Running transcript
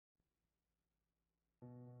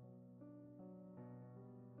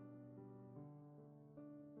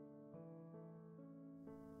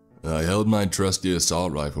I held my trusty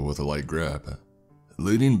assault rifle with a light grip,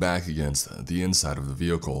 leaning back against the inside of the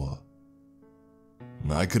vehicle.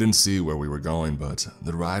 I couldn't see where we were going, but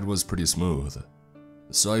the ride was pretty smooth,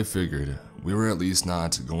 so I figured we were at least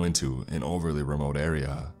not going to an overly remote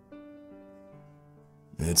area.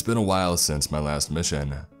 It's been a while since my last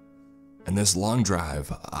mission, and this long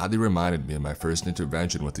drive oddly reminded me of my first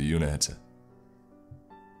intervention with the unit.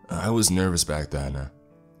 I was nervous back then,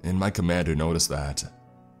 and my commander noticed that,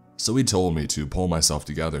 so he told me to pull myself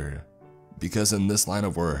together, because in this line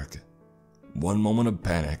of work, one moment of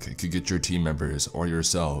panic could get your team members or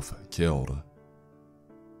yourself killed.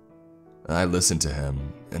 I listened to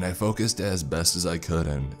him, and I focused as best as I could,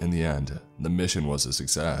 and in the end, the mission was a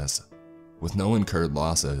success, with no incurred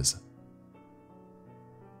losses.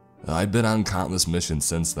 I'd been on countless missions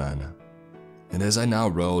since then, and as I now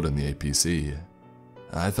rode in the APC,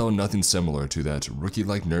 I felt nothing similar to that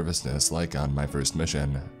rookie-like nervousness like on my first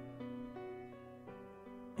mission.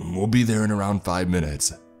 "We'll be there in around 5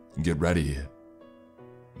 minutes. Get ready,"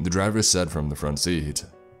 the driver said from the front seat.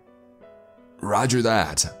 "Roger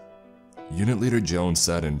that," Unit Leader Jones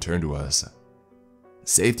said and turned to us.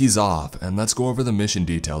 "Safety's off, and let's go over the mission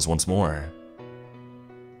details once more."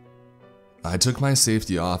 I took my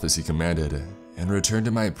safety off as he commanded and returned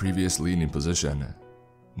to my previous leaning position,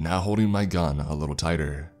 now holding my gun a little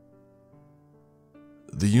tighter.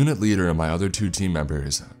 The unit leader and my other 2 team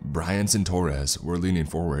members, Bryans and Torres, were leaning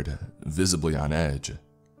forward, visibly on edge.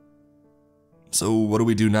 "So what do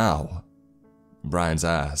we do now?" Bryans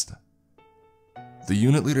asked. The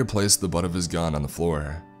unit leader placed the butt of his gun on the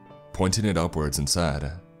floor, pointing it upwards, and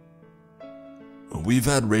said, "We've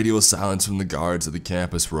had radio silence from the guards at the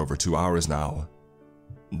campus for over 2 hours now.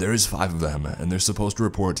 There's 5 of them, and they're supposed to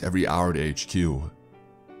report every hour to HQ.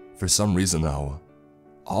 For some reason though,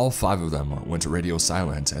 all 5 of them went radio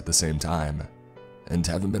silent at the same time, and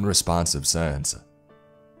haven't been responsive since.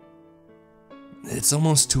 It's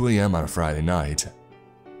almost 2 AM on a Friday night."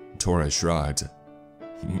 Torres shrugged.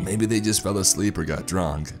 "Maybe they just fell asleep or got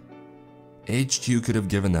drunk. HQ could have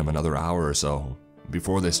given them another hour or so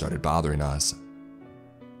before they started bothering us."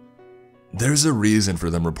 "There's a reason for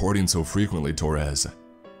them reporting so frequently, Torres,"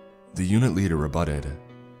 the unit leader rebutted.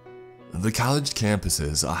 "The college campus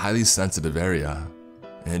is a highly sensitive area,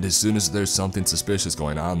 and as soon as there's something suspicious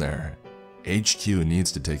going on there, HQ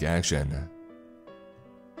needs to take action.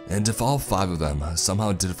 And if all 5 of them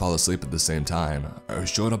somehow did fall asleep at the same time or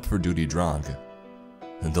showed up for duty drunk,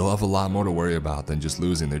 they'll have a lot more to worry about than just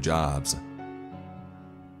losing their jobs."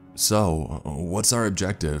 "So, what's our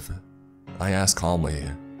objective?" I asked calmly,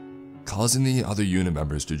 causing the other unit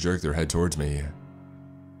members to jerk their head towards me.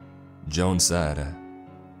 Jones said,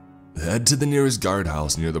 "Head to the nearest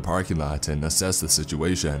guardhouse near the parking lot and assess the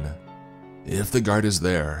situation. If the guard is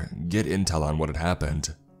there, get intel on what had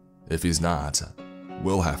happened. If he's not,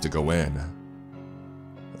 we'll have to go in."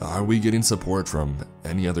 "Are we getting support from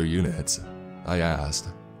any other units?" I asked.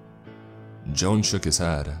 Jones shook his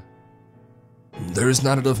head. "There's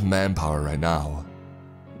not enough manpower right now.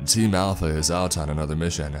 Team Alpha is out on another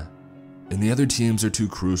mission, and the other teams are too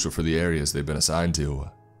crucial for the areas they've been assigned to.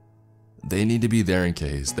 They need to be there in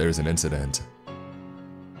case there's an incident."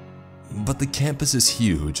 "But the campus is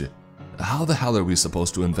huge. How the hell are we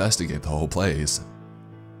supposed to investigate the whole place?"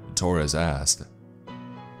 Torres asked.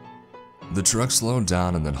 The truck slowed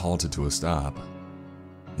down and then halted to a stop.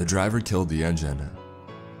 The driver killed the engine,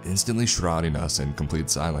 instantly shrouding us in complete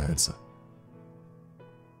silence.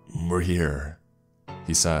 "We're here,"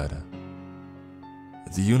 he said.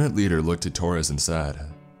 The unit leader looked at Torres and said,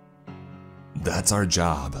 "That's our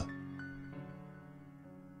job."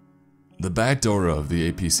 The back door of the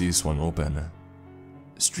APC swung open,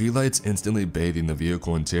 streetlights instantly bathing the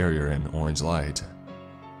vehicle interior in orange light.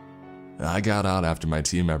 I got out after my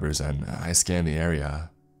team members and I scanned the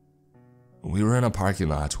area. We were in a parking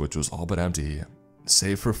lot which was all but empty,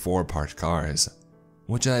 save for 4 parked cars,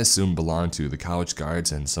 which I assumed belonged to the college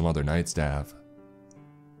guards and some other night staff.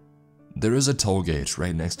 There is a toll gate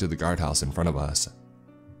right next to the guardhouse in front of us,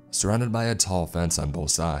 surrounded by a tall fence on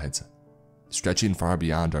both sides, stretching far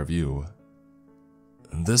beyond our view.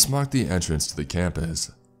 This marked the entrance to the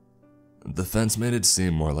campus. The fence made it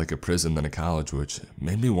seem more like a prison than a college, which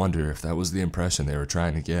made me wonder if that was the impression they were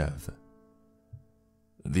trying to give.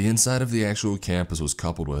 The inside of the actual campus was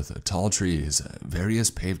coupled with tall trees,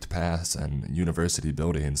 various paved paths, and university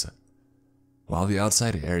buildings, while the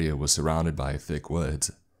outside area was surrounded by thick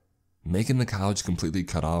woods, making the college completely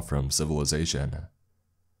cut off from civilization.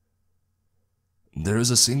 There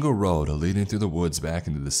is a single road leading through the woods back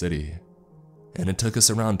into the city, and it took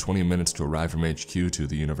us around 20 minutes to arrive from HQ to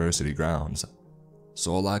the university grounds,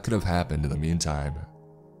 so a lot could have happened in the meantime.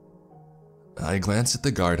 I glanced at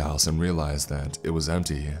the guardhouse and realized that it was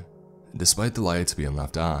empty, despite the lights being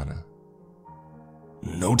left on.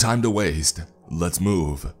 "No time to waste, let's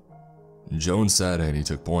move," Jones said, and he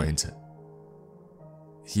took point.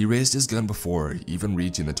 He raised his gun before even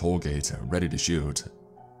reaching the toll gate, ready to shoot.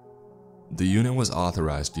 The unit was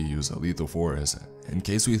authorized to use lethal force in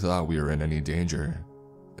case we thought we were in any danger,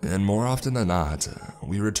 and more often than not,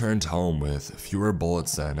 we returned home with fewer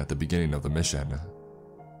bullets than at the beginning of the mission.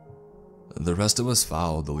 The rest of us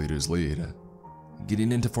followed the leader's lead,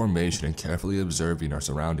 getting into formation and carefully observing our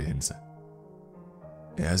surroundings.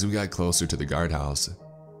 As we got closer to the guardhouse,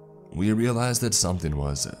 we realized that something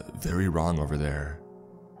was very wrong over there.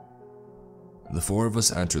 The four of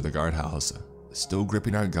us entered the guardhouse, still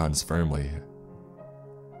gripping our guns firmly.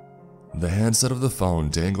 The handset of the phone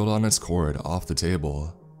dangled on its cord off the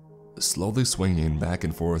table, slowly swinging back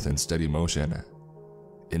and forth in steady motion,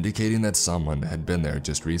 indicating that someone had been there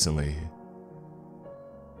just recently.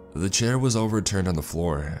 The chair was overturned on the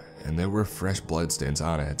floor, and there were fresh bloodstains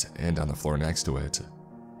on it and on the floor next to it.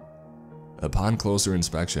 Upon closer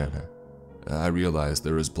inspection, I realized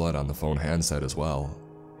there was blood on the phone handset as well,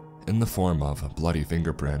 in the form of bloody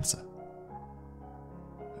fingerprints.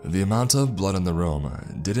 The amount of blood in the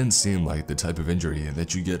room didn't seem like the type of injury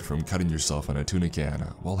that you get from cutting yourself on a tuna can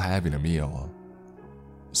while having a meal.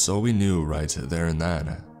 So we knew right there and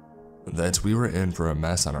then that we were in for a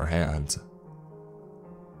mess on our hands.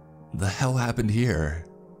 "The hell happened here?"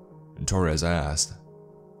 Torres asked.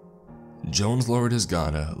 Jones lowered his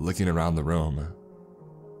gun, looking around the room.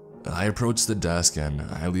 I approached the desk and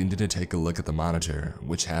I leaned in to take a look at the monitor,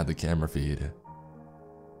 which had the camera feed.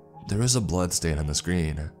 There was a blood stain on the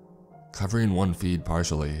screen, covering one feed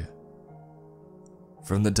partially.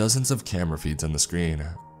 From the dozens of camera feeds on the screen,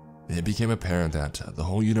 it became apparent that the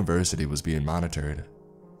whole university was being monitored.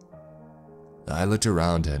 I looked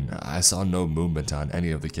around and I saw no movement on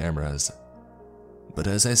any of the cameras, but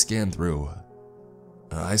as I scanned through,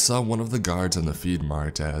 I saw one of the guards on the feed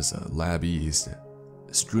marked as Lab East,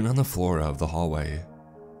 strewn on the floor of the hallway,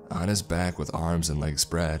 on his back with arms and legs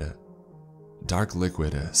spread. Dark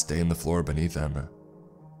liquid stained the floor beneath him.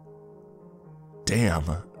 "Damn,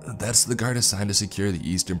 that's the guard assigned to secure the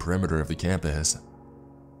eastern perimeter of the campus,"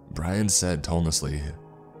 Brian said tonelessly.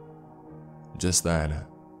 Just then,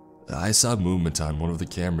 I saw movement on one of the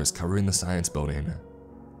cameras covering the science building.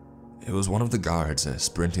 It was one of the guards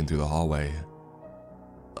sprinting through the hallway.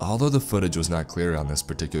 Although the footage was not clear on this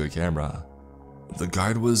particular camera, the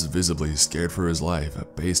guard was visibly scared for his life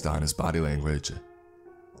based on his body language.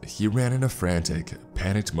 He ran in a frantic,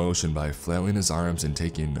 panicked motion by flailing his arms and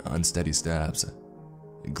taking unsteady steps,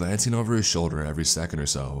 glancing over his shoulder every second or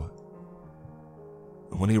so.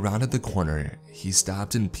 When he rounded the corner, he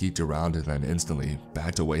stopped and peeked around and then instantly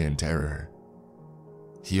backed away in terror.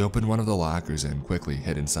 He opened one of the lockers and quickly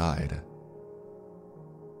hid inside.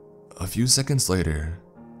 A few seconds later,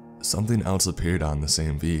 something else appeared on the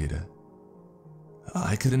same feed.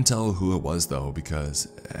 I couldn't tell who it was though, because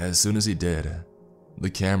as soon as he did, the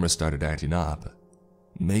camera started acting up,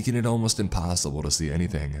 making it almost impossible to see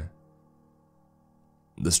anything.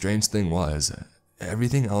 The strange thing was,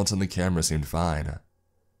 everything else on the camera seemed fine,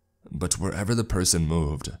 but wherever the person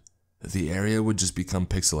moved, the area would just become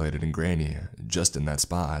pixelated and grainy just in that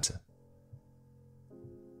spot.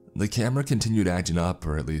 The camera continued acting up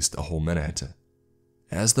for at least a whole minute,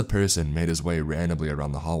 as the person made his way randomly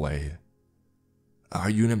around the hallway. Our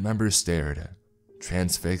unit members stared,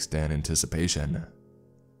 transfixed in anticipation.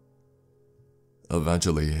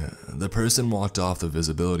 Eventually, the person walked off the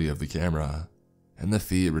visibility of the camera, and the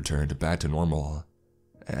feed returned back to normal,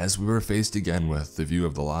 as we were faced again with the view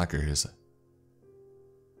of the lockers.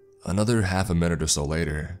 Another half a minute or so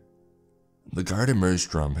later, the guard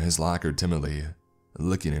emerged from his locker timidly,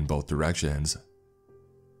 looking in both directions.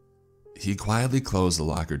 He quietly closed the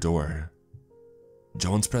locker door.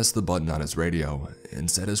 Jones pressed the button on his radio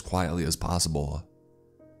and said as quietly as possible,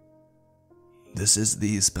 "This is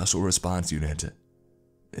the Special Response Unit.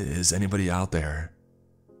 Is anybody out there?"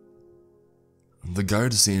 The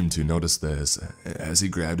guard seemed to notice this as he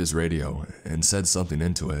grabbed his radio and said something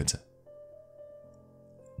into it.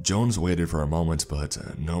 Jones waited for a moment,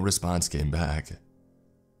 but no response came back.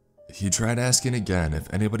 He tried asking again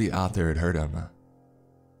if anybody out there had heard him.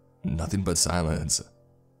 Nothing but silence.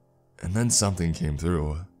 And then something came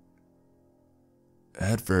through.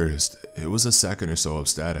 At first, it was a second or so of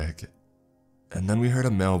static, and then we heard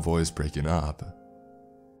a male voice breaking up.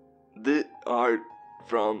 "The art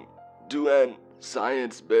from doing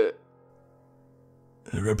science bit."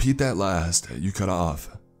 "Repeat that last, you cut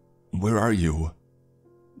off. Where are you?"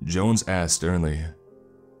 Jones asked sternly.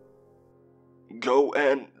 "Go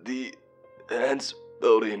and the Science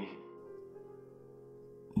building.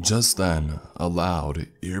 Just then, a loud,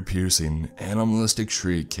 ear-piercing, animalistic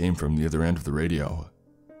shriek came from the other end of the radio.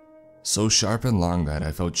 So sharp and long that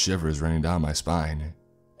I felt shivers running down my spine,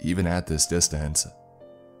 even at this distance.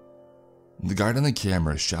 The guard on the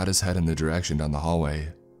camera shot his head in the direction down the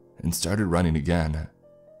hallway and started running again,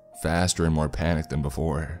 faster and more panicked than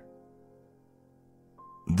before.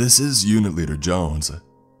 "This is Unit Leader Jones.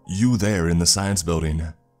 You there in the science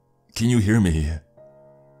building. Can you hear me?"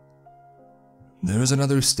 There was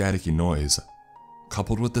another staticky noise,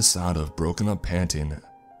 coupled with the sound of broken up panting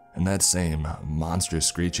and that same monstrous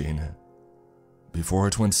screeching, before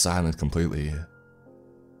it went silent completely.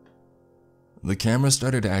 The camera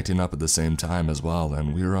started acting up at the same time as well,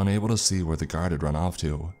 and we were unable to see where the guard had run off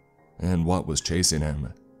to and what was chasing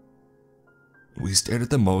him. We stared at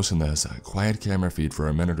the motionless, quiet camera feed for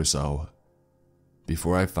a minute or so,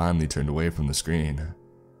 before I finally turned away from the screen.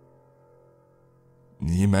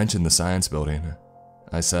 "You mentioned the science building,"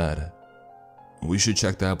 I said. "We should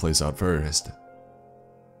check that place out first."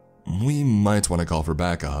 "We might want to call for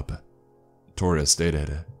backup," Torres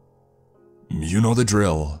stated. "You know the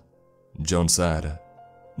drill," Jones said.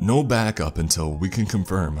 "No backup until we can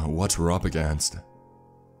confirm what we're up against.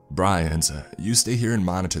 Bryant, you stay here and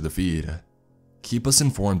monitor the feed. Keep us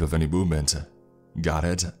informed of any movement. Got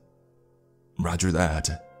it?" "Roger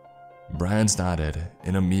that." Bryant nodded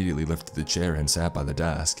and immediately lifted the chair and sat by the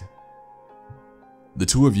desk. "The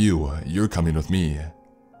two of you, you're coming with me.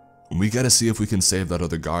 We gotta see if we can save that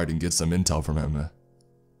other guard and get some intel from him,"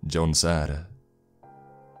 Jones said.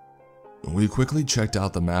 We quickly checked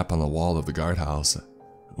out the map on the wall of the guardhouse,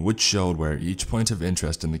 which showed where each point of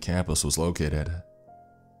interest in the campus was located.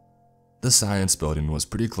 The science building was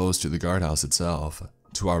pretty close to the guardhouse itself,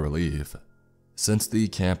 to our relief, since the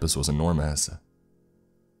campus was enormous.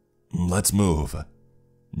 "Let's move,"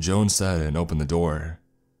 Jones said and opened the door.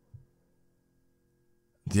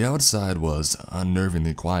 The outside was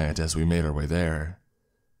unnervingly quiet as we made our way there.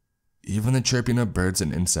 Even the chirping of birds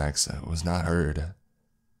and insects was not heard,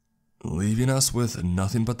 leaving us with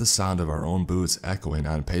nothing but the sound of our own boots echoing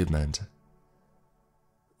on pavement.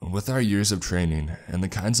 With our years of training and the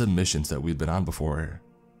kinds of missions that we'd been on before,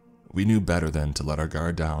 we knew better than to let our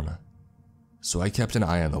guard down, so I kept an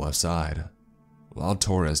eye on the left side, while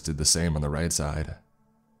Torres did the same on the right side.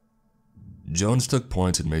 Jones took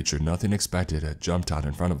point and made sure nothing expected had jumped out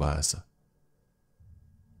in front of us.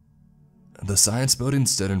 The science building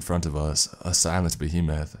stood in front of us, a silent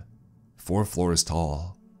behemoth, 4 floors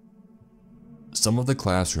tall. Some of the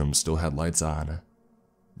classrooms still had lights on,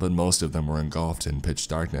 but most of them were engulfed in pitch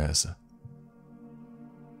darkness.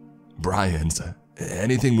 "Bryant,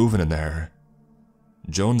 anything moving in there?"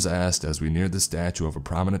 Jones asked as we neared the statue of a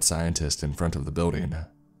prominent scientist in front of the building.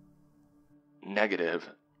 "Negative.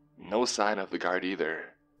 No sign of the guard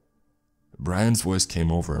either." Brian's voice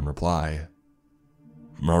came over in reply.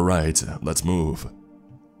 "All right, let's move."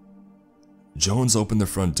 Jones opened the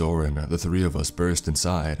front door and the 3 of us burst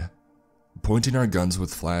inside, pointing our guns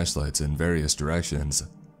with flashlights in various directions,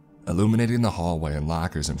 illuminating the hallway and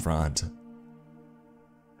lockers in front.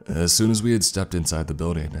 As soon as we had stepped inside the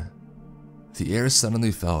building, the air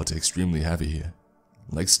suddenly felt extremely heavy,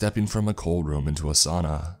 like stepping from a cold room into a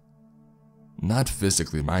sauna. Not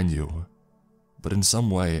physically, mind you, but in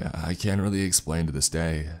some way I can't really explain to this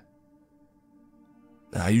day.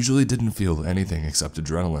 I usually didn't feel anything except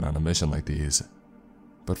adrenaline on a mission like these,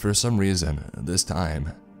 but for some reason, this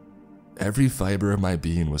time, every fiber of my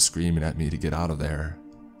being was screaming at me to get out of there.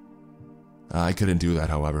 I couldn't do that,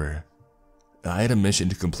 however. I had a mission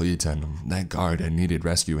to complete and that guard needed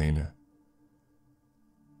rescuing.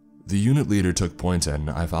 The unit leader took point and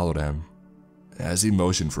I followed him, as he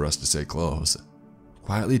motioned for us to stay close,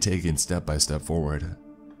 quietly taking step by step forward,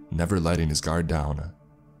 never letting his guard down.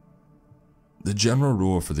 The general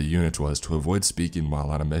rule for the unit was to avoid speaking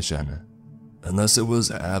while on a mission, unless it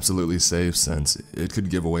was absolutely safe since it could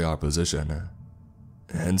give away our position,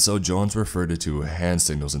 and so Jones referred to hand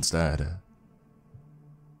signals instead.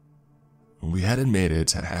 We hadn't made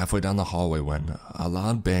it halfway down the hallway when a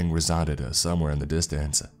loud bang resounded somewhere in the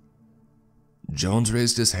distance. Jones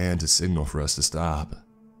raised his hand to signal for us to stop.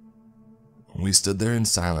 We stood there in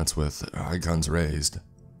silence with our guns raised,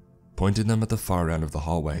 pointing them at the far end of the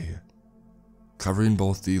hallway, covering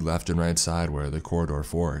both the left and right side where the corridor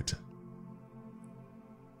forked.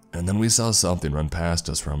 And then we saw something run past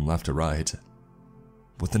us from left to right,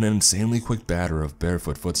 with an insanely quick batter of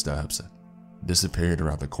barefoot footsteps, disappearing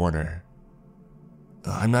around the corner.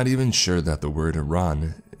 I'm not even sure that the word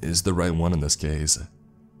run is the right one in this case,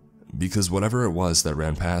 because whatever it was that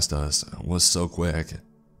ran past us was so quick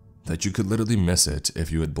that you could literally miss it if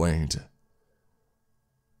you had blinked,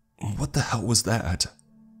 What the hell was that?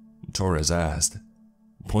 Torres asked,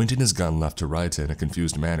 pointing his gun left to right in a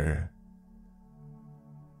confused manner.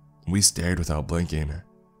 We stared without blinking,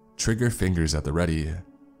 trigger fingers at the ready.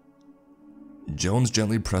 Jones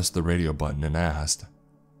gently pressed the radio button and asked,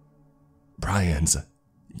 "Bryans,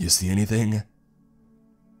 you see anything?"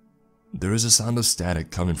 There was a sound of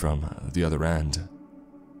static coming from the other end.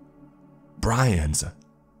 "Bryans,"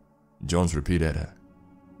 Jones repeated,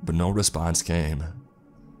 but no response came.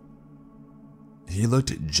 He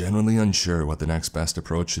looked genuinely unsure what the next best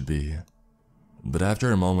approach should be, but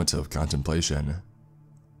after a moment of contemplation,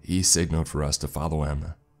 he signaled for us to follow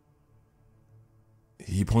him.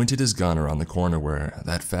 He pointed his gun around the corner where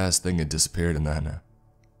that fast thing had disappeared, and then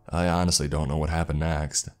I honestly don't know what happened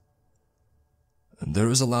next. There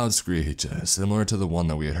was a loud screech, similar to the one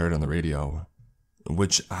that we had heard on the radio,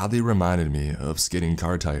 which oddly reminded me of skidding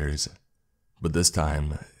car tires, but this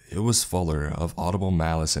time it was fuller of audible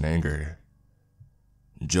malice and anger.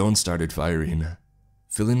 Jones started firing,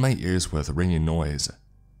 filling my ears with ringing noise,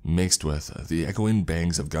 mixed with the echoing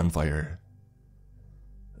bangs of gunfire.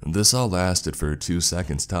 This all lasted for 2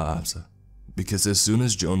 seconds tops, because as soon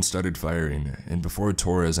as Jones started firing, and before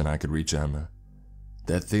Torres and I could reach him,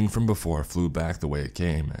 that thing from before flew back the way it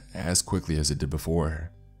came, as quickly as it did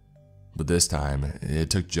before. But this time,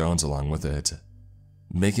 it took Jones along with it,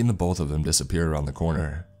 making the both of them disappear around the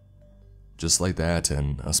corner. Just like that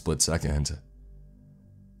in a split second.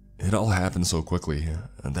 It all happened so quickly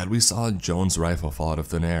that we saw Jones' rifle fall out of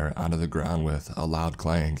thin air onto the ground with a loud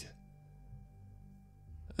clank.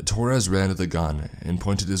 Torres ran to the gun and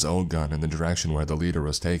pointed his own gun in the direction where the leader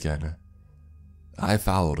was taken. I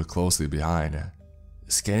followed closely behind,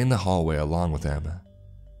 scanning the hallway along with him.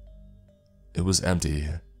 It was empty.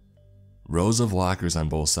 Rows of lockers on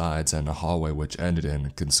both sides and a hallway which ended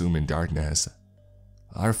in consuming darkness.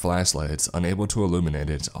 Our flashlights unable to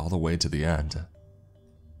illuminate it all the way to the end.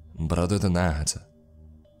 But other than that,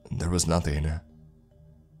 there was nothing.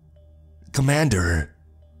 "Commander!"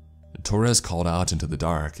 Torres called out into the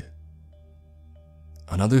dark.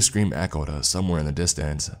 Another scream echoed somewhere in the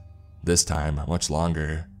distance, this time much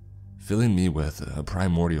longer, filling me with a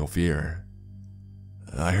primordial fear.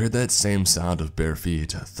 I heard that same sound of bare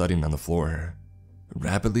feet thudding on the floor,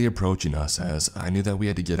 rapidly approaching us as I knew that we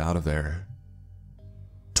had to get out of there.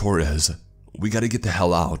 "Torres, we gotta get the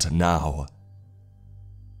hell out, now."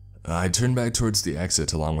 I turned back towards the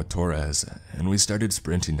exit along with Torres, and we started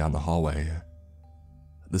sprinting down the hallway.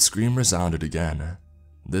 The scream resounded again,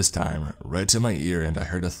 this time right to my ear, and I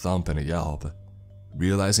heard a thump and a yelp,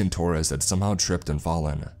 realizing Torres had somehow tripped and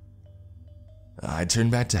fallen. I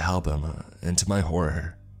turned back to help him, and to my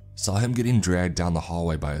horror, saw him getting dragged down the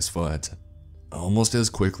hallway by his foot, almost as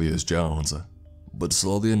quickly as Jones, but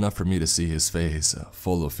slowly enough for me to see his face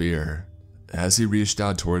full of fear, as he reached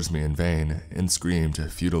out towards me in vain and screamed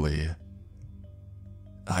futilely.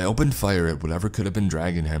 I opened fire at whatever could have been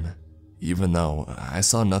dragging him, even though I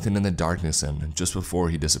saw nothing in the darkness, and just before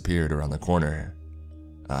he disappeared around the corner,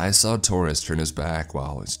 I saw Torres turn his back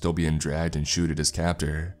while still being dragged and shoot at his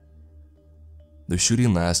captor. The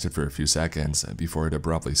shooting lasted for a few seconds before it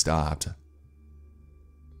abruptly stopped.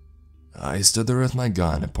 I stood there with my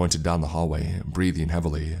gun pointed down the hallway, breathing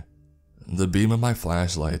heavily, the beam of my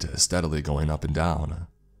flashlight steadily going up and down.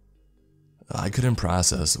 I couldn't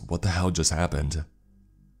process what the hell just happened.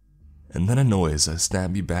 And then a noise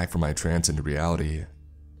snapped me back from my trance into reality.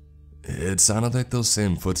 It sounded like those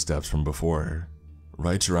same footsteps from before,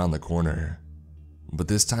 right around the corner, but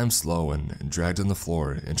this time slow and dragged on the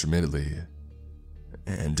floor intermittently.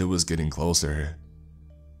 And it was getting closer.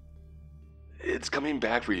 "It's coming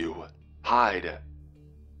back for you. Hide,"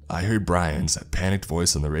 I heard Brian's panicked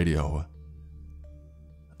voice on the radio.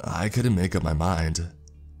 I couldn't make up my mind.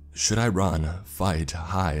 Should I run, fight,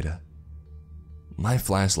 hide? My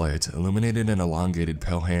flashlight illuminated an elongated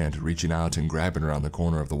pale hand reaching out and grabbing around the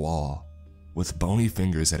corner of the wall, with bony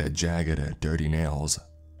fingers that had jagged, dirty nails.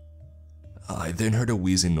 I then heard a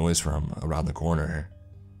wheezing noise from around the corner,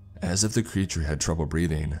 as if the creature had trouble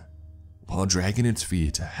breathing, while dragging its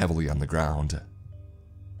feet heavily on the ground.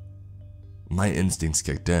 My instincts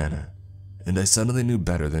kicked in, and I suddenly knew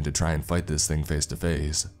better than to try and fight this thing face to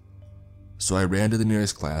face. So I ran to the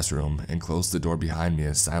nearest classroom and closed the door behind me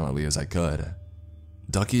as silently as I could,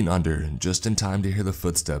 ducking under just in time to hear the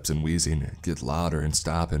footsteps and wheezing get louder and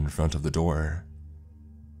stop in front of the door.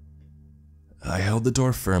 I held the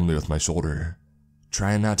door firmly with my shoulder,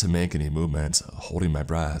 trying not to make any movements, holding my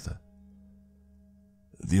breath.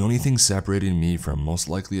 The only thing separating me from most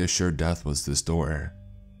likely assured death was this door,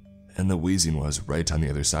 and the wheezing was right on the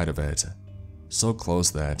other side of it, so close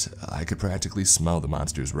that I could practically smell the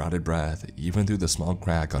monster's rotted breath even through the small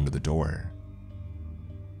crack under the door.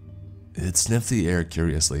 It sniffed the air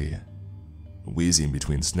curiously, wheezing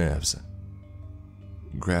between sniffs.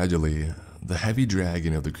 Gradually, the heavy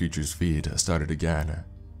dragging of the creature's feet started again,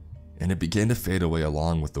 and it began to fade away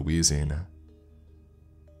along with the wheezing.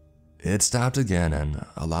 It stopped again, and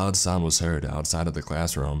a loud sound was heard outside of the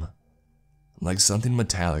classroom, like something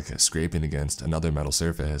metallic scraping against another metal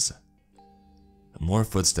surface. More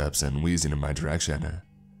footsteps and wheezing in my direction,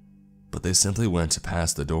 but they simply went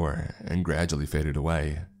past the door and gradually faded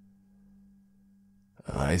away.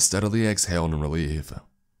 I steadily exhaled in relief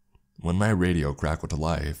when my radio crackled to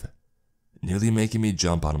life, nearly making me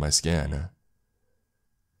jump out of my skin.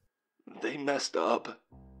 They messed up,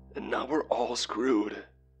 and now we're all screwed.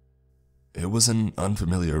 It was an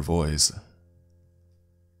unfamiliar voice.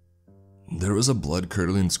 There was a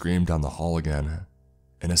blood-curdling scream down the hall again,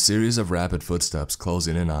 and a series of rapid footsteps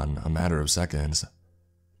closing in on a matter of seconds,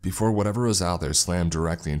 before whatever was out there slammed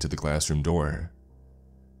directly into the classroom door.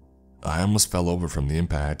 I almost fell over from the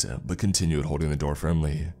impact, but continued holding the door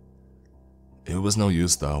firmly. It was no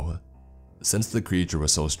use though, since the creature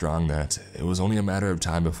was so strong that it was only a matter of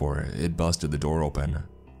time before it busted the door open.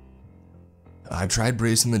 I tried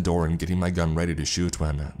bracing the door and getting my gun ready to shoot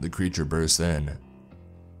when the creature burst in,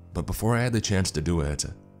 but before I had the chance to do it,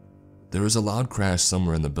 there was a loud crash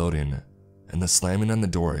somewhere in the building, and the slamming on the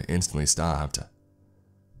door instantly stopped.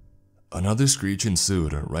 Another screech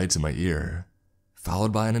ensued right to my ear,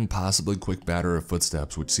 followed by an impossibly quick batter of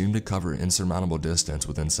footsteps which seemed to cover insurmountable distance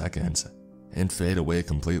within seconds and fade away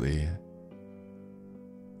completely.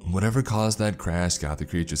 Whatever caused that crash got the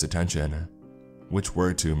creature's attention, which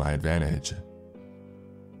worked to my advantage.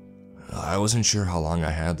 I wasn't sure how long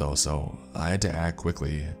I had though, so I had to act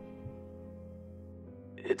quickly.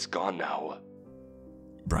 It's gone now.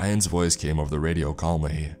 Brian's voice came over the radio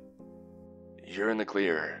calmly. You're in the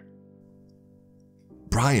clear.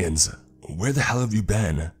 Brian's, where the hell have you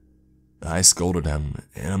been? I scolded him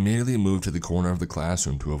and immediately moved to the corner of the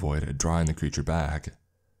classroom to avoid drawing the creature back.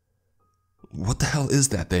 What the hell is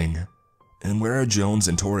that thing? And where are Jones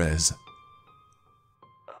and Torres?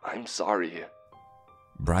 I'm sorry.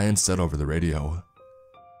 Brian said over the radio.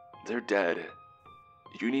 They're dead.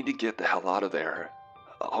 You need to get the hell out of there.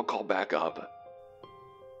 I'll call back up.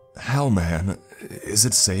 Hell, man, is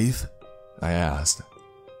it safe? I asked.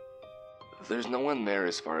 There's no one there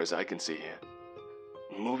as far as I can see.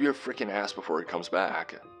 Move your freaking ass before it comes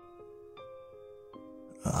back.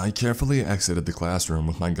 I carefully exited the classroom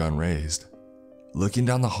with my gun raised, looking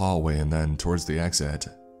down the hallway and then towards the exit.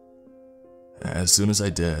 As soon as I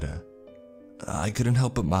did, I couldn't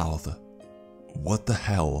help but mouth, "What the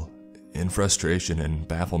hell?" in frustration and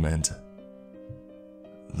bafflement.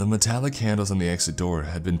 The metallic handles on the exit door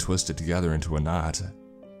had been twisted together into a knot,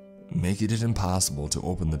 making it impossible to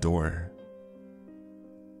open the door.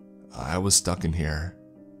 I was stuck in here.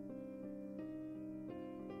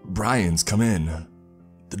 Brian's, come in.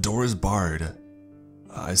 The door is barred.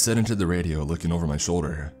 I said into the radio, looking over my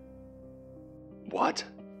shoulder. What?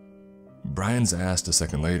 Brian's asked a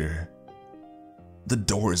second later. The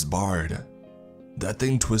door is barred. That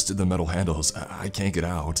thing twisted the metal handles. I can't get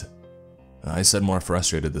out. I said, more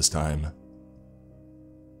frustrated this time.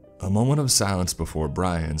 A moment of silence before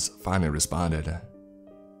Brian's finally responded.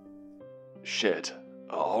 Shit.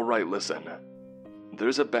 Alright, listen.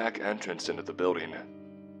 There's a back entrance into the building.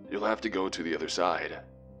 You'll have to go to the other side.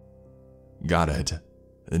 Got it.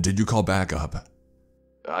 Did you call backup?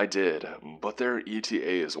 I did, but their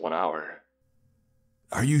ETA is 1 hour.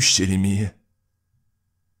 Are you shitting me?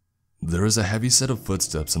 There was a heavy set of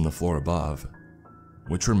footsteps on the floor above,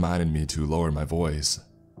 which reminded me to lower my voice.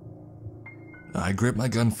 I gripped my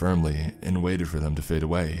gun firmly and waited for them to fade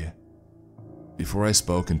away, before I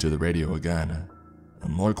spoke into the radio again,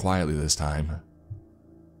 more quietly this time.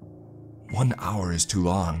 1 hour is too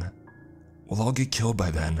long. We'll all get killed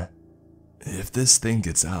by then. If this thing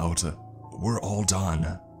gets out, we're all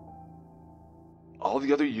done. All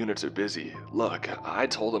the other units are busy. Look, I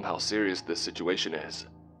told them how serious this situation is,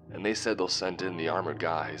 and they said they'll send in the armored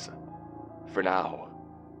guys. For now,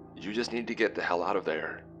 you just need to get the hell out of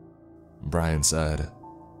there. Brian said.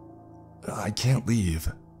 I can't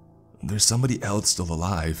leave. There's somebody else still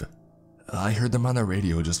alive. I heard them on the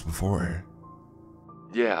radio just before.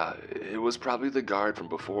 Yeah, it was probably the guard from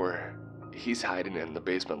before. He's hiding in the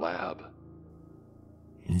basement lab.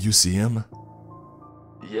 You see him?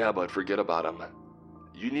 Yeah, but forget about him.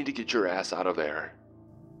 You need to get your ass out of there.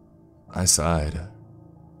 I sighed.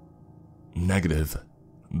 Negative.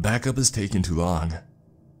 Backup is taking too long.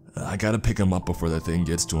 I gotta pick him up before that thing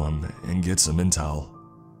gets to him and get some intel.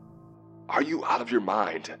 Are you out of your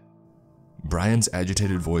mind? Brian's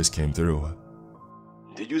agitated voice came through.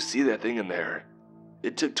 Did you see that thing in there?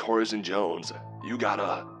 It took Torres and Jones. You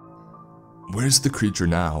gotta... Where's the creature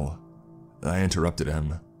now? I interrupted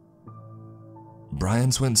him.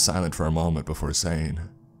 Brian went silent for a moment before saying,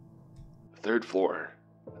 3rd floor.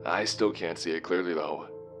 I still can't see it clearly though.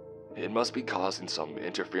 It must be causing some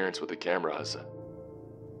interference with the cameras.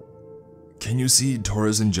 Can you see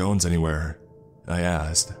Torres and Jones anywhere? I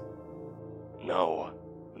asked. No,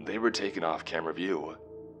 they were taken off camera view.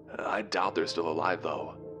 I doubt they're still alive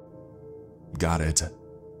though. Got it.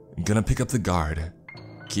 I'm gonna pick up the guard.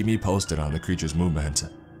 Keep me posted on the creature's movement.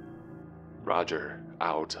 Roger,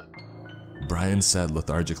 out. Brian said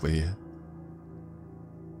lethargically.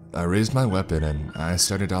 I raised my weapon and I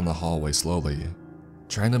started down the hallway slowly,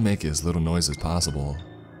 trying to make as little noise as possible.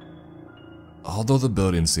 Although the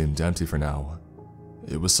building seemed empty for now,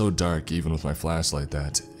 it was so dark even with my flashlight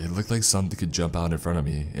that it looked like something could jump out in front of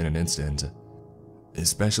me in an instant,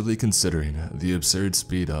 especially considering the absurd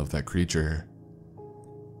speed of that creature.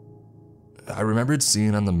 I remembered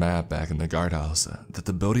seeing on the map back in the guardhouse that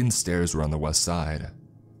the building's stairs were on the west side,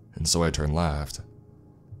 and so I turned left.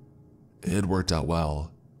 It worked out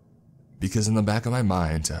well, because in the back of my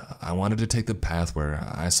mind, I wanted to take the path where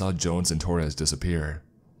I saw Jones and Torres disappear,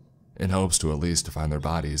 in hopes to at least find their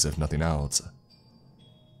bodies if nothing else.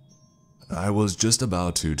 I was just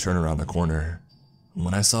about to turn around the corner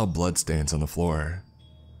when I saw bloodstains on the floor.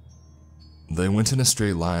 They went in a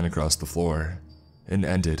straight line across the floor and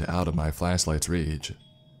ended out of my flashlight's reach.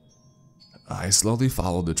 I slowly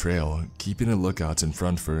followed the trail, keeping a lookout in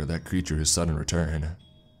front for that creature's sudden return.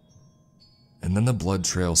 And then the blood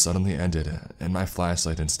trail suddenly ended and my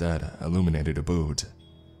flashlight instead illuminated a boot.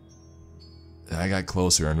 I got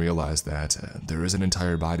closer and realized that there is an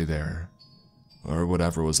entire body there, or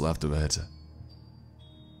whatever was left of it.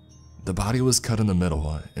 The body was cut in the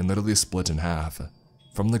middle and literally split in half,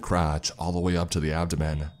 from the crotch all the way up to the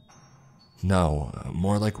abdomen. No,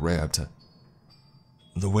 more like ripped.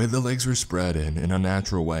 The way the legs were spread in an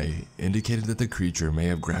unnatural way indicated that the creature may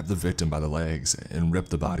have grabbed the victim by the legs and ripped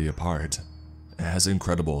the body apart, as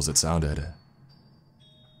incredible as it sounded.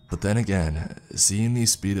 But then again, seeing the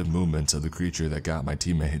speed of movement of the creature that got my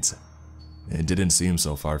teammates, it didn't seem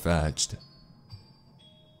so far-fetched.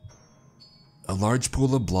 A large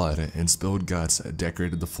pool of blood and spilled guts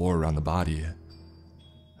decorated the floor around the body.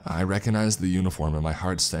 I recognized the uniform and my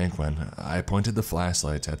heart sank when I pointed the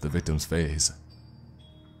flashlight at the victim's face.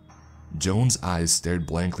 Jones' eyes stared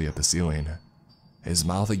blankly at the ceiling, his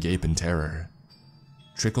mouth agape in terror,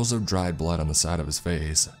 trickles of dried blood on the side of his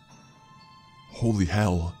face. Holy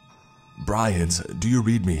hell. Bryant, do you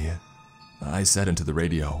read me? I said into the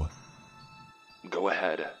radio. Go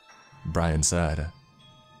ahead, Brian said.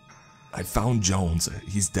 I found Jones.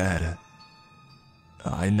 He's dead.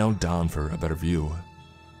 I knelt down for a better view.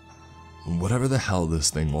 Whatever the hell this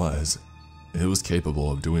thing was, it was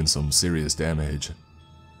capable of doing some serious damage.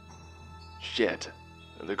 Shit,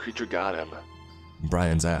 the creature got him.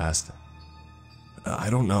 Brian's asked. I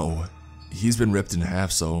don't know. He's been ripped in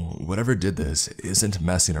half, so whatever did this isn't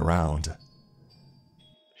messing around.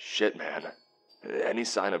 Shit, man. Any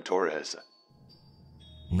sign of Torres?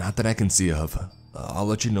 Not that I can see of. I'll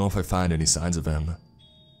let you know if I find any signs of him.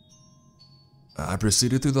 I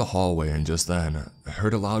proceeded through the hallway and just then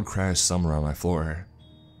heard a loud crash somewhere on my floor.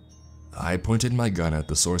 I pointed my gun at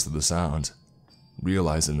the source of the sound,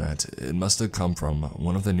 realizing that it must have come from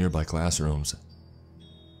one of the nearby classrooms.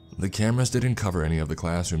 The cameras didn't cover any of the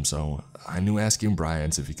classrooms, so I knew asking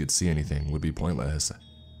Bryant if he could see anything would be pointless.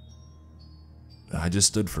 I just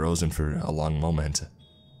stood frozen for a long moment,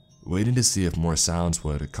 waiting to see if more sounds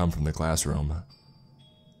would come from the classroom.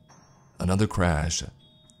 Another crash,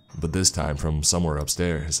 but this time from somewhere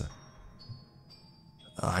upstairs.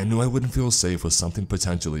 I knew I wouldn't feel safe with something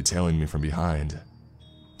potentially tailing me from behind,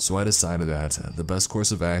 so I decided that the best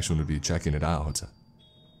course of action would be checking it out.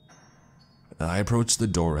 I approached the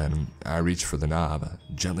door and I reached for the knob,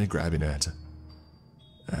 gently grabbing it.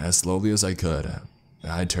 As slowly as I could,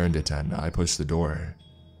 I turned it and I pushed the door.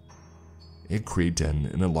 It creaked in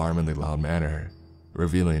an alarmingly loud manner,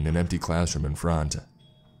 revealing an empty classroom in front.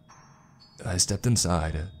 I stepped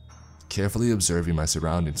inside, carefully observing my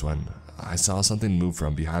surroundings when I saw something move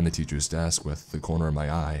from behind the teacher's desk with the corner of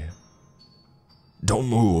my eye. Don't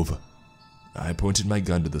move! I pointed my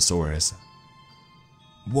gun to the source.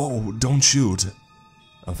 Whoa, don't shoot!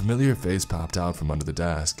 A familiar face popped out from under the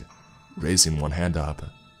desk, raising one hand up.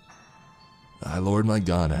 I lowered my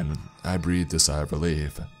gun and I breathed a sigh of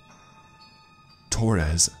relief.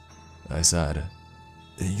 Torres, I said,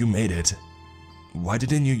 you made it. Why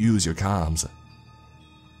didn't you use your comms?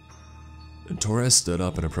 Torres stood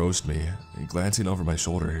up and approached me, glancing over my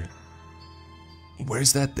shoulder.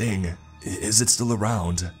 "Where's that thing? Is it still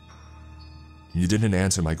around?" "You didn't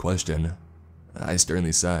answer my question," I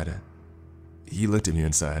sternly said. He looked at me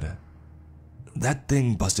and said, "That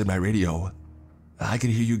thing busted my radio. I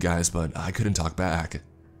could hear you guys, but I couldn't talk back."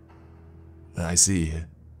 "I see.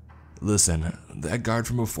 Listen, that guard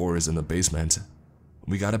from before is in the basement.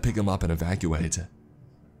 We gotta pick him up and evacuate."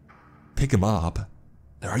 "Pick him up?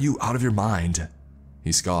 Are you out of your mind?"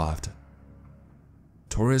 he scoffed.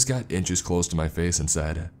 Torres got inches close to my face and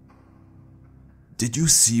said, "Did you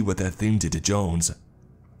see what that thing did to Jones?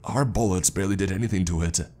 Our bullets barely did anything to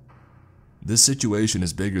it. This situation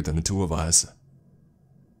is bigger than the two of us.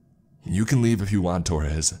 You can leave if you want,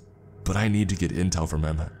 Torres, but I need to get intel from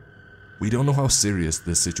him. We don't know how serious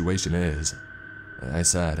this situation is," I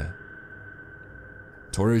said.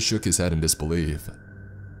 Torres shook his head in disbelief.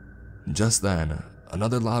 Just then,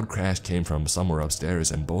 another loud crash came from somewhere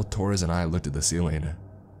upstairs, and both Torres and I looked at the ceiling.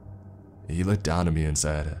 He looked down at me and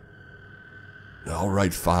said, "All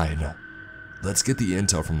right, fine. Let's get the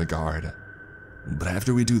intel from the guard. But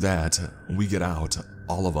after we do that, we get out,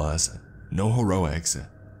 all of us. No heroics.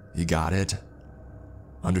 You got it?"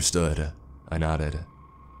 "Understood," I nodded.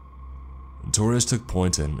 Torres took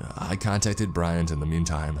point and I contacted Bryant in the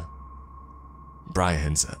meantime.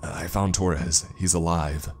 "Bryant, I found Torres. He's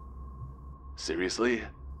alive." "Seriously?"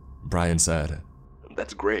 Bryant said.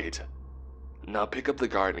 "That's great. Now pick up the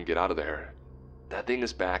guard and get out of there. That thing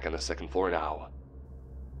is back on the second floor now."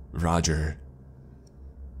 "Roger."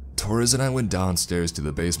 Torres and I went downstairs to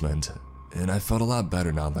the basement, and I felt a lot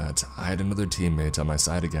better now that I had another teammate on my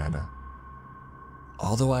side again.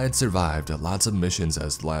 Although I had survived lots of missions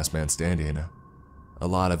as the last man standing, a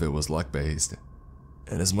lot of it was luck-based,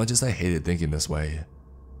 and as much as I hated thinking this way,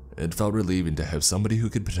 it felt relieving to have somebody who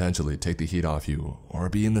could potentially take the heat off you or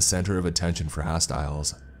be in the center of attention for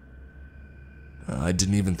hostiles. I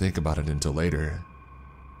didn't even think about it until later,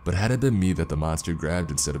 but had it been me that the monster grabbed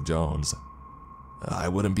instead of Jones, I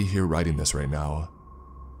wouldn't be here writing this right now.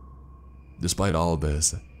 Despite all of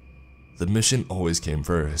this, the mission always came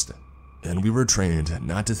first, and we were trained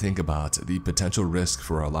not to think about the potential risk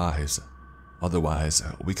for our lives. Otherwise,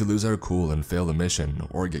 we could lose our cool and fail the mission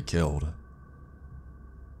or get killed.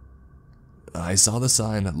 I saw the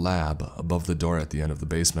sign "Lab" above the door at the end of the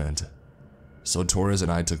basement, so Torres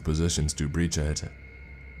and I took positions to breach it.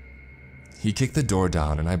 He kicked the door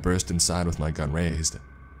down and I burst inside with my gun raised,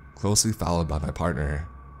 closely followed by my partner.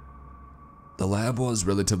 The lab was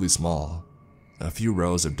relatively small, a few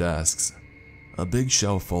rows of desks, a big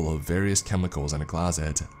shelf full of various chemicals and a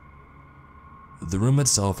closet. The room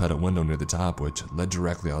itself had a window near the top which led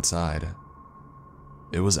directly outside.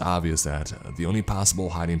 It was obvious that the only possible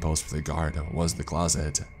hiding post for the guard was the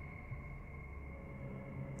closet.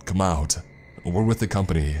 "Come out, we're with the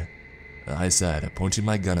company," I said, pointing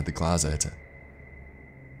my gun at the closet.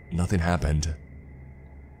 Nothing happened.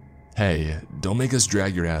 "Hey, don't make us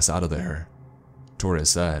drag your ass out of there," Torres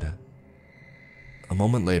said. A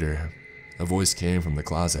moment later, a voice came from the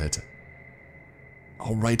closet.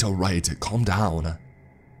 All right, calm down."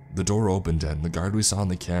 The door opened and the guard we saw on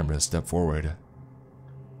the camera stepped forward.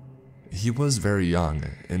 He was very young,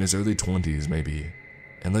 in his early 20s maybe,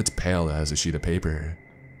 and looked pale as a sheet of paper,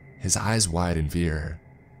 his eyes wide in fear.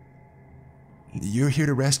 "You're here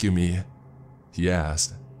to rescue me?" he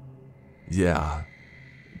asked. "Yeah.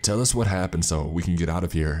 Tell us what happened so we can get out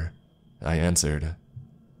of here," I answered.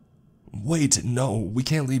 "Wait, no, we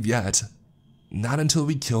can't leave yet. Not until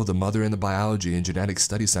we kill the mother in the Biology and Genetics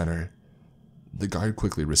Study Center," the guard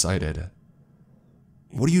quickly recited.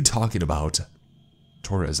 "What are you talking about?"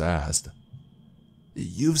 Torres asked.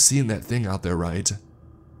 "You've seen that thing out there, right?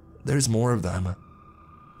 There's more of them.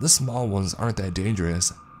 The small ones aren't that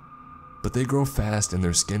dangerous, but they grow fast and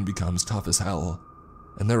their skin becomes tough as hell,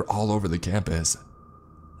 and they're all over the campus.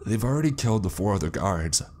 They've already killed the 4 other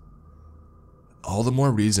guards. All the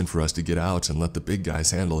more reason for us to get out and let the big guys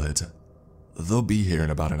handle it. They'll be here in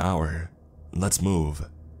about an hour. Let's move,"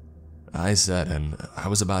 I said, and I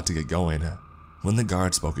was about to get going when the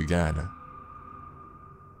guard spoke again.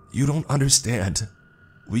 "You don't understand.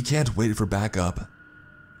 We can't wait for backup.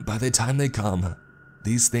 By the time they come,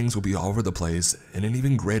 these things will be all over the place and in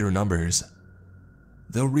even greater numbers.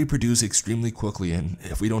 They'll reproduce extremely quickly, and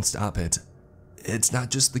if we don't stop it, it's not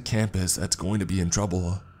just the campus that's going to be in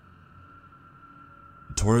trouble."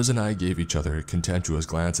 Torres and I gave each other contemptuous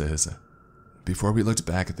glances before we looked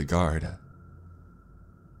back at the guard.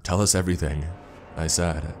 "Tell us everything," I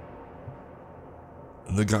said.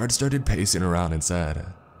 The guard started pacing around and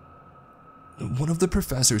said, "One of the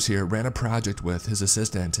professors here ran a project with his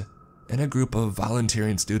assistant and a group of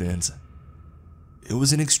volunteering students. It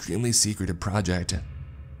was an extremely secretive project,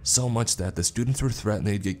 so much that the students were threatened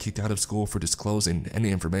they'd get kicked out of school for disclosing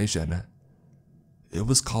any information. It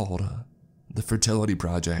was called the Fertility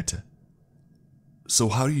Project. So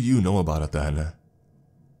how do you know about it then?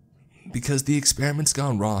 Because the experiment's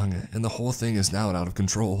gone wrong and the whole thing is now out of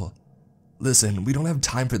control. Listen, we don't have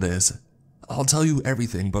time for this. I'll tell you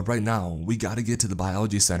everything, but right now, we gotta get to the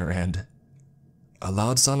biology center and... A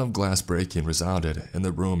loud sound of glass breaking resounded in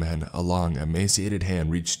the room and a long, emaciated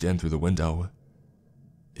hand reached in through the window.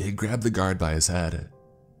 It grabbed the guard by his head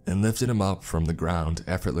and lifted him up from the ground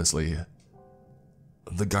effortlessly.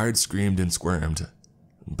 The guard screamed and squirmed,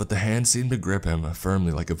 but the hand seemed to grip him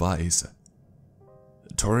firmly like a vice.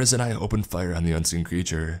 Torres and I opened fire on the unseen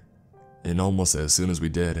creature, and almost as soon as we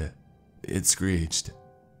did, it screeched.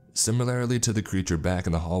 Similarly to the creature back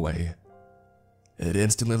in the hallway, it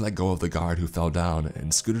instantly let go of the guard who fell down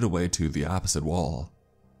and scooted away to the opposite wall.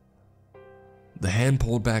 The hand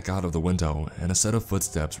pulled back out of the window and a set of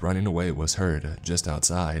footsteps running away was heard just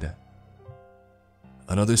outside.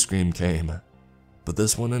 Another scream came, but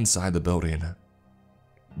this one inside the building.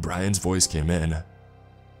 Brian's voice came in.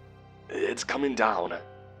 It's coming down.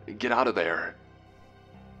 Get out of there.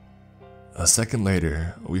 A second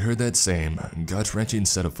later, we heard that same gut-wrenching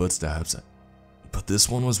set of footsteps, but this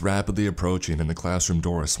one was rapidly approaching and the classroom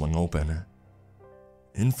door swung open.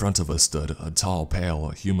 In front of us stood a tall, pale,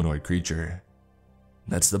 humanoid creature.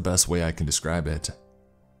 That's the best way I can describe it.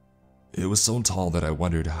 It was so tall that I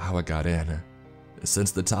wondered how it got in,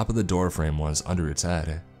 since the top of the door frame was under its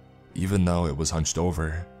head, even though it was hunched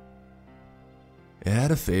over. It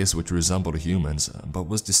had a face which resembled a human's, but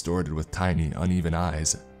was distorted with tiny, uneven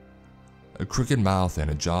eyes, a crooked mouth,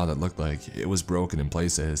 and a jaw that looked like it was broken in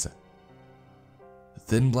places.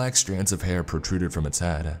 Thin black strands of hair protruded from its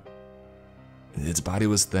head. Its body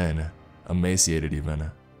was thin, emaciated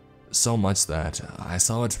even, so much that I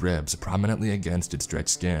saw its ribs prominently against its stretched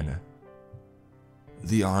skin.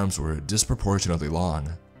 The arms were disproportionately long,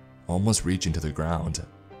 almost reaching to the ground,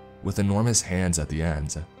 with enormous hands at the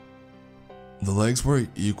ends. The legs were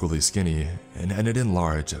equally skinny and ended in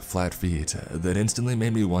large, flat feet that instantly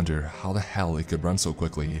made me wonder how the hell it could run so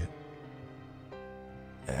quickly.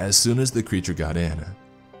 As soon as the creature got in,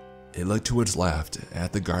 it looked to its left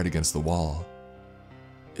at the guard against the wall.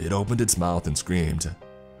 It opened its mouth and screamed,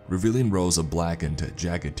 revealing rows of blackened,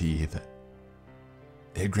 jagged teeth.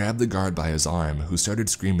 It grabbed the guard by his arm, who started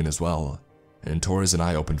screaming as well, and Torres and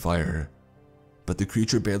I opened fire, but the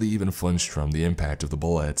creature barely even flinched from the impact of the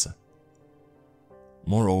bullets.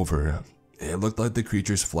 Moreover, it looked like the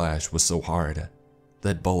creature's flesh was so hard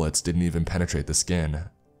that bullets didn't even penetrate the skin.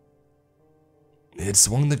 It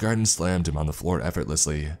swung the guard and slammed him on the floor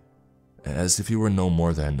effortlessly, as if he were no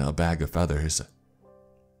more than a bag of feathers.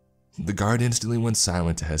 The guard instantly went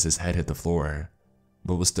silent as his head hit the floor,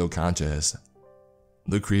 but was still conscious.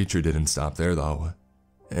 The creature didn't stop there though,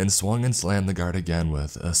 and swung and slammed the guard again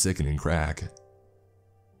with a sickening crack.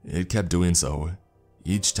 It kept doing so,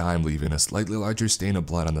 each time leaving a slightly larger stain of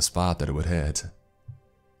blood on the spot that it would hit.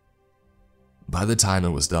 By the time it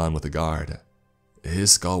was done with the guard,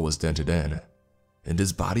 his skull was dented in, and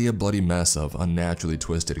his body a bloody mess of unnaturally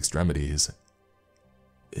twisted extremities.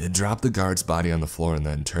 It dropped the guard's body on the floor and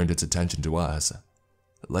then turned its attention to us,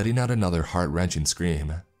 letting out another heart-wrenching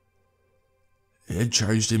scream. It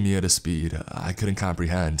charged at me at a speed I couldn't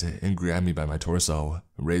comprehend and grabbed me by my torso,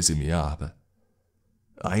 raising me up.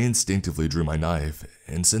 I instinctively drew my knife,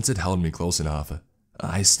 and since it held me close enough,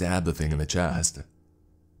 I stabbed the thing in the chest.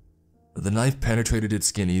 The knife penetrated its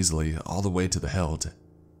skin easily all the way to the hilt,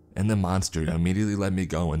 and the monster immediately let me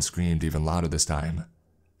go and screamed even louder this time,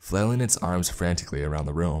 flailing its arms frantically around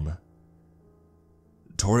the room.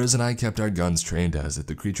 Torres and I kept our guns trained as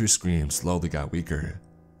the creature's scream slowly got weaker,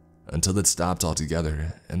 until it stopped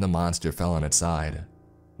altogether and the monster fell on its side,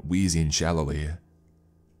 wheezing shallowly.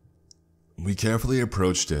 We carefully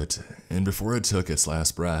approached it, and before it took its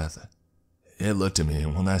last breath, it looked at me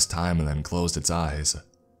one last time and then closed its eyes.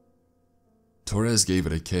 Torres gave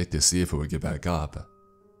it a kick to see if it would get back up.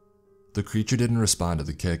 The creature didn't respond to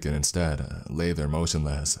the kick and instead lay there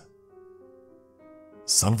motionless.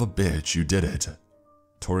 "Son of a bitch, you did it,"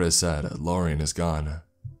 Torres said, lowering his gun.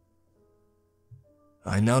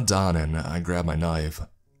 I knelt down and I grabbed my knife,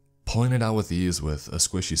 pulling it out with ease with a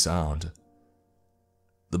squishy sound.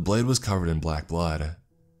 The blade was covered in black blood.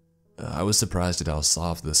 I was surprised at how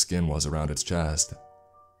soft the skin was around its chest,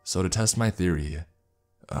 so to test my theory,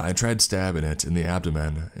 I tried stabbing it in the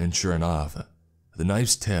abdomen, and sure enough, the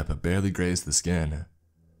knife's tip barely grazed the skin.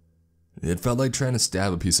 It felt like trying to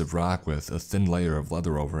stab a piece of rock with a thin layer of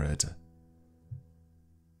leather over it.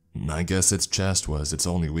 I guess its chest was its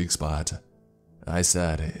only weak spot, I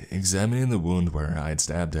said, examining the wound where I had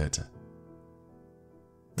stabbed it.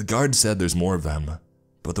 The guard said there's more of them,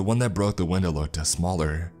 but the one that broke the window looked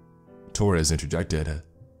smaller. Torres interjected.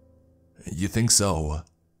 You think so?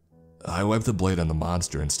 I wiped the blade on the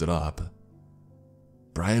monster and stood up.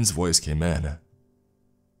 Brian's voice came in.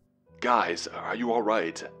 Guys, are you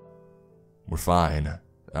alright? We're fine,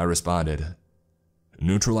 I responded.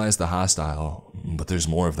 Neutralize the hostile, but there's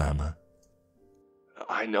more of them.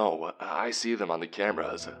 I know, I see them on the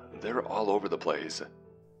cameras. They're all over the place.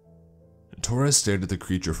 Torres stared at the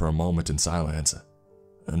creature for a moment in silence,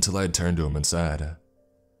 until I turned to him and said,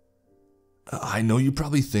 I know you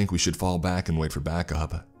probably think we should fall back and wait for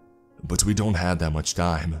backup, but we don't have that much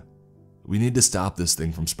time. We need to stop this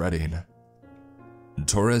thing from spreading.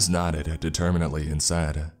 Torres nodded determinedly and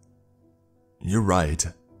said, You're right.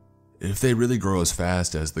 If they really grow as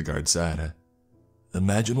fast as the guard said,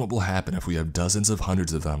 imagine what will happen if we have dozens of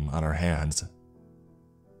hundreds of them on our hands.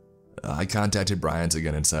 I contacted Brian's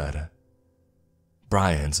again and said,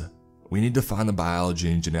 Brian's, we need to find the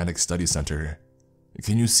Biology and Genetics Study Center.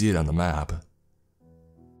 Can you see it on the map?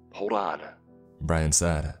 Hold on, Brian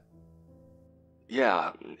said.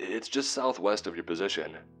 Yeah, it's just southwest of your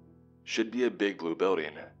position. Should be a big blue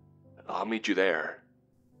building. I'll meet you there.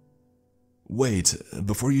 Wait,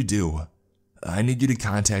 before you do, I need you to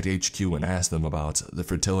contact HQ and ask them about the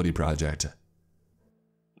fertility project.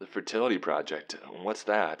 The fertility project? What's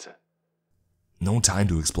that? No time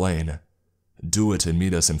to explain. Do it and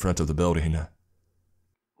meet us in front of the building.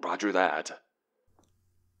 Roger that.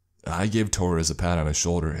 I gave Torres a pat on his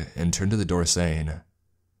shoulder and turned to the door saying,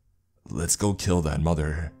 Let's go kill that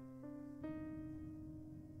mother.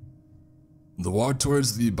 The walk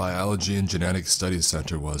towards the Biology and Genetics Study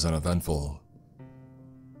Center was uneventful.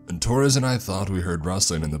 And Torres and I thought we heard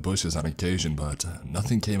rustling in the bushes on occasion, but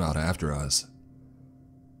nothing came out after us.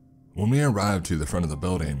 When we arrived to the front of the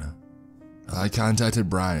building, I contacted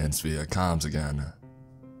Brian's via comms again.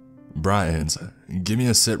 Brian's, give me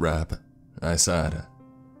a sit rep, I said.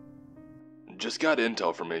 Just got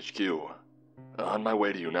intel from HQ. On my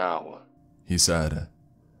way to you now, he said.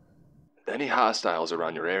 Any hostiles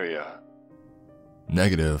around your area?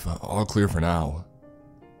 Negative, all clear for now.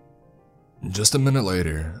 Just a minute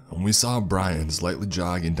later, we saw Brian lightly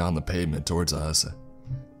jogging down the pavement towards us.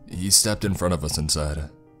 He stepped in front of us and said,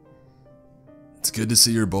 It's good to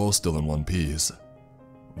see you're both still in one piece.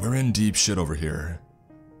 We're in deep shit over here.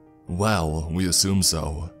 Well, we assume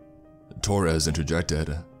so. Torres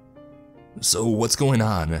interjected. So what's going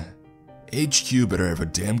on? HQ better have a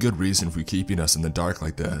damn good reason for keeping us in the dark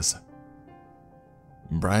like this.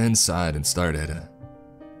 Brian sighed and started.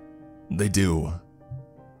 They do.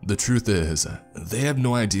 The truth is, they have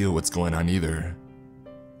no idea what's going on either.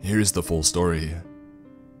 Here's the full story.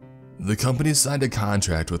 The company signed a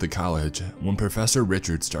contract with the college when Professor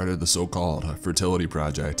Richard started the so-called fertility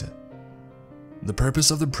project. The purpose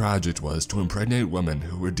of the project was to impregnate women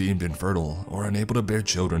who were deemed infertile or unable to bear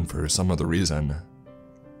children for some other reason.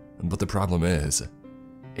 But the problem is,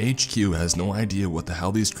 HQ has no idea what the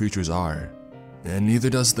hell these creatures are, and neither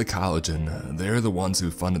does the college, and they're the ones who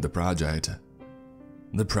funded the project.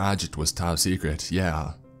 The project was top secret,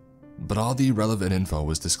 yeah, but all the relevant info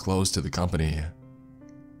was disclosed to the company.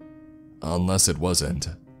 Unless it wasn't,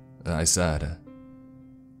 I said.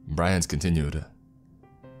 Brian's continued.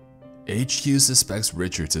 HQ suspects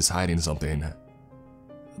Richards is hiding something.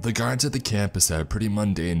 The guards at the campus have pretty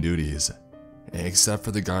mundane duties, except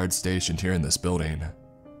for the guard stationed here in this building.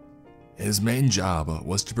 His main job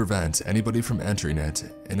was to prevent anybody from entering it,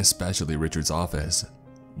 and especially Richard's office,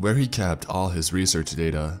 where he kept all his research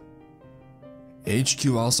data. HQ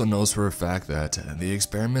also knows for a fact that the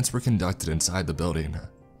experiments were conducted inside the building,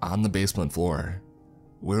 on the basement floor,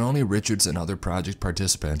 where only Richards and other project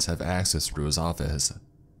participants have access through his office.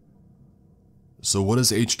 So what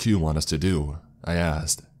does HQ want us to do? I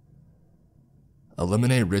asked.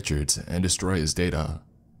 Eliminate Richards and destroy his data,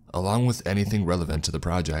 along with anything relevant to the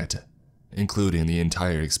project, including the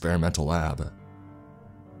entire experimental lab.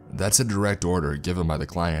 That's a direct order given by the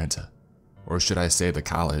client, or should I say the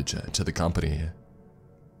college, to the company.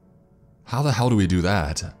 How the hell do we do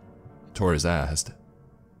that? Torres asked.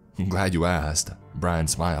 I'm glad you asked, Brian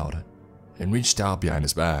smiled, and reached out behind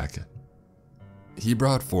his back. He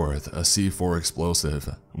brought forth a C4 explosive,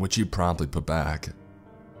 which he promptly put back.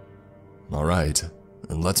 Alright,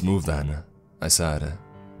 let's move then, I said.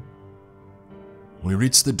 We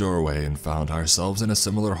reached the doorway and found ourselves in a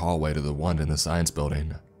similar hallway to the one in the science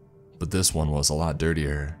building, but this one was a lot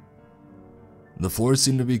dirtier. The floor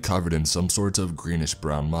seemed to be covered in some sort of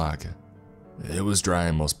greenish-brown muck. It was dry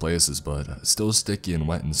in most places, but still sticky and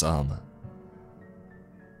wet in some.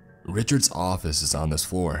 Richard's office is on this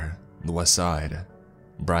floor, the west side,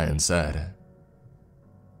 Brian said.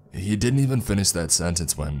 He didn't even finish that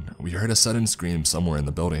sentence when we heard a sudden scream somewhere in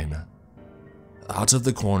the building. Out of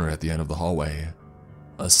the corner at the end of the hallway,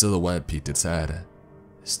 a silhouette peeked its head,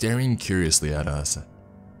 staring curiously at us.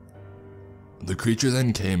 The creature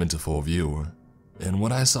then came into full view, and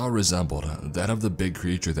what I saw resembled that of the big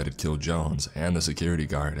creature that had killed Jones and the security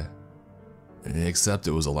guard. Except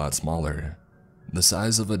it was a lot smaller, the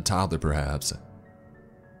size of a toddler perhaps.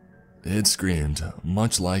 It screamed,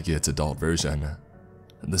 much like its adult version,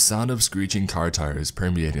 the sound of screeching car tires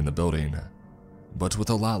permeating the building, but with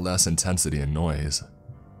a lot less intensity and noise.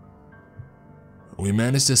 We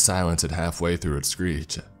managed to silence it halfway through its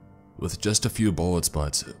screech, with just a few bullets,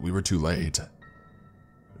 but we were too late.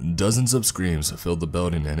 Dozens of screams filled the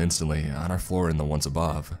building, and instantly, on our floor and the ones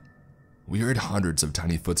above, we heard hundreds of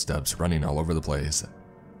tiny footsteps running all over the place.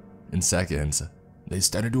 In seconds, they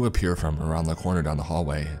started to appear from around the corner down the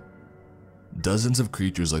hallway. Dozens of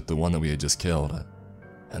creatures like the one that we had just killed,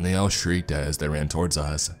 and they all shrieked as they ran towards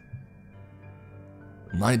us.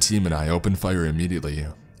 My team and I opened fire immediately,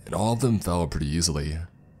 and all of them fell pretty easily,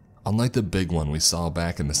 unlike the big one we saw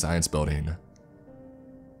back in the science building.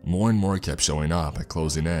 More and more kept showing up,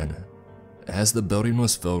 closing in, as the building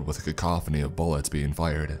was filled with a cacophony of bullets being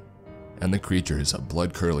fired, and the creatures'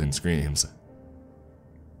 blood-curdling screams.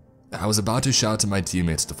 I was about to shout to my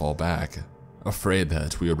teammates to fall back, afraid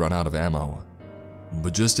that we would run out of ammo,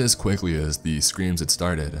 but just as quickly as the screams had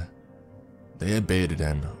started, they abated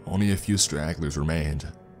and only a few stragglers remained,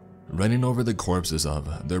 running over the corpses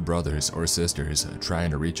of their brothers or sisters trying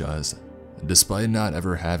to reach us, despite not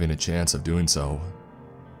ever having a chance of doing so.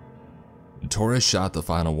 Torres shot the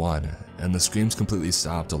final one, and the screams completely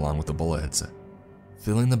stopped along with the bullets,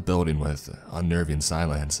 filling the building with unnerving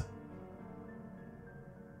silence.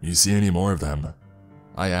 "You see any more of them?"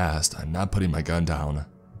 I asked, not putting my gun down.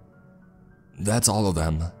 "That's all of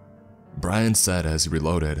them," Brian said as he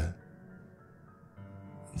reloaded.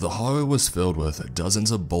 The hallway was filled with dozens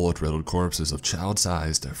of bullet-riddled corpses of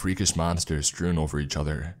child-sized, freakish monsters strewn over each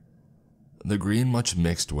other, the green much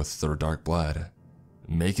mixed with their dark blood,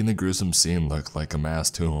 making the gruesome scene look like a mass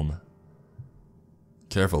tomb.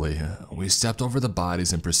 Carefully, we stepped over the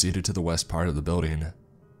bodies and proceeded to the west part of the building,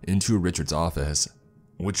 into Richard's office,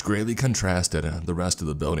 which greatly contrasted the rest of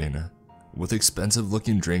the building, with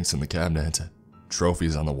expensive-looking drinks in the cabinet,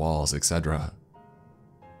 trophies on the walls, etc.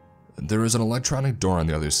 There was an electronic door on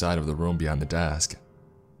the other side of the room beyond the desk,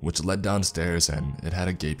 which led downstairs, and it had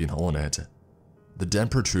a gaping hole in it, the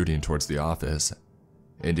dent protruding towards the office,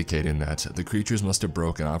 indicating that the creatures must have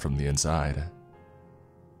broken out from the inside.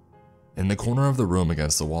 In the corner of the room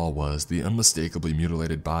against the wall was the unmistakably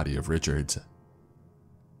mutilated body of Richard.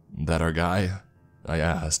 "That our guy?" I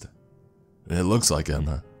asked. "It looks like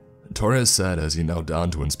him," Torres said as he knelt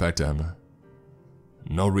down to inspect him.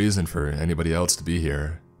 "No reason for anybody else to be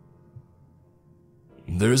here."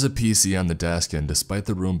 There is a PC on the desk, and despite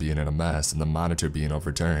the room being in a mess and the monitor being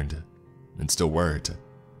overturned, it still worked.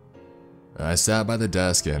 I sat by the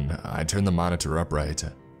desk and I turned the monitor upright.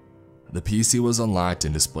 The PC was unlocked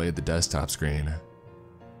and displayed the desktop screen.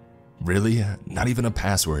 "Really? Not even a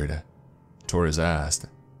password?" Torres asked.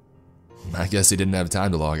 "I guess he didn't have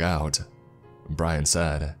time to log out," Brian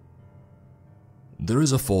said. There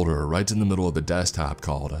is a folder right in the middle of the desktop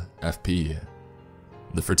called FP.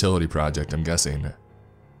 The fertility project, I'm guessing.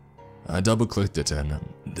 I double-clicked it and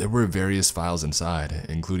there were various files inside,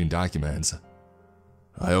 including documents.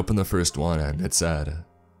 I opened the first one and it said,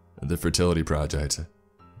 "The fertility project.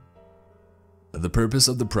 The purpose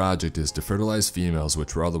of the project is to fertilize females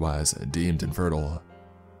which were otherwise deemed infertile.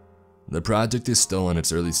 The project is still in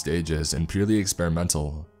its early stages and purely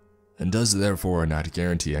experimental, and does therefore not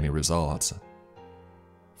guarantee any results.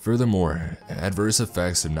 Furthermore, adverse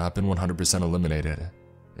effects have not been 100% eliminated,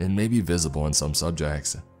 and may be visible in some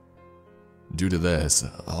subjects. Due to this,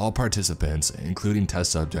 all participants, including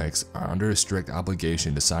test subjects, are under a strict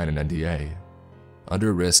obligation to sign an NDA,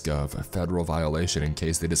 under risk of federal violation in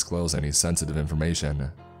case they disclose any sensitive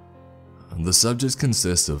information. The subjects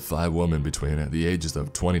consist of 5 women between the ages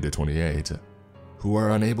of 20 to 28, who are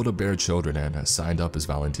unable to bear children and signed up as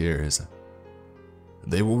volunteers.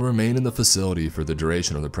 They will remain in the facility for the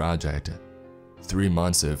duration of the project, 3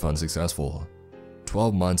 months if unsuccessful,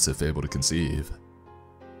 12 months if able to conceive.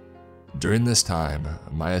 During this time,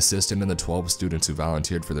 my assistant and the 12 students who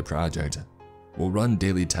volunteered for the project will run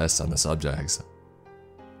daily tests on the subjects.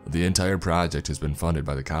 The entire project has been funded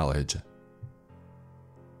by the college."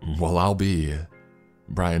 "Well, I'll be,"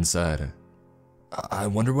 Brian said. "I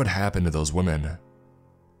wonder what happened to those women."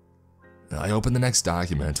 I opened the next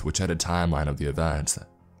document, which had a timeline of the events.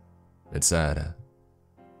 It said,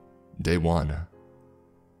 Day 1.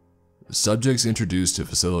 Subjects introduced to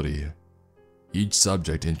facility. Each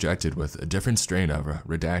subject injected with a different strain of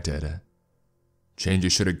redacted.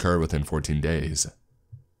 Changes should occur within 14 days.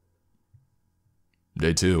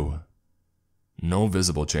 Day 2. No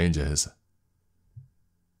visible changes.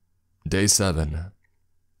 Day 7.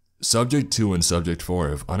 Subject 2 and Subject 4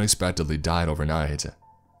 have unexpectedly died overnight.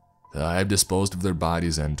 I have disposed of their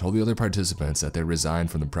bodies and told the other participants that they resigned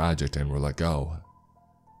from the project and were let go.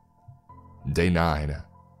 Day 9.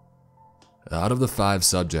 Out of the 5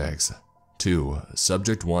 subjects, 2,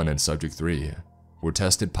 Subject 1 and Subject 3, were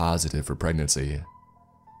tested positive for pregnancy.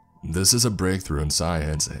 This is a breakthrough in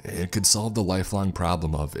science. It could solve the lifelong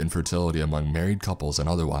problem of infertility among married couples and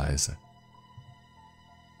otherwise.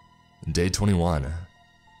 Day 21.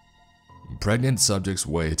 Pregnant subjects'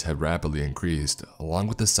 weight had rapidly increased, along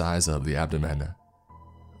with the size of the abdomen.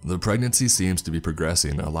 The pregnancy seems to be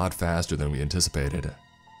progressing a lot faster than we anticipated,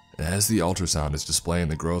 as the ultrasound is displaying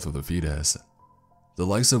the growth of the fetus, the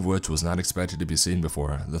likes of which was not expected to be seen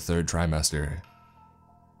before the 3rd trimester.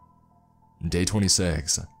 Day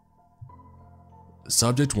 26.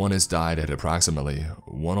 Subject 1 has died at approximately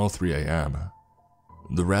 1:03 a.m.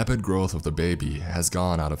 The rapid growth of the baby has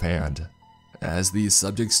gone out of hand, as the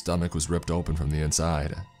subject's stomach was ripped open from the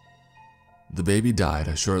inside. The baby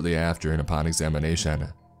died shortly after, and upon examination,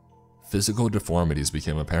 physical deformities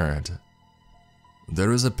became apparent.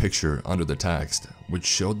 There is a picture under the text which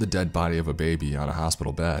showed the dead body of a baby on a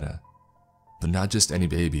hospital bed, but not just any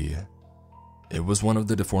baby. It was one of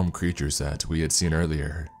the deformed creatures that we had seen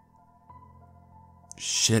earlier.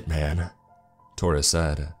 Shit, man, Torres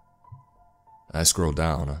said. I scrolled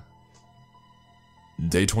down.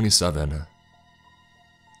 Day 27.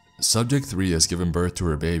 Subject 3 has given birth to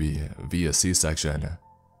her baby via C-section.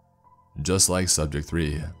 Just like Subject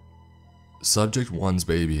 3, Subject 1's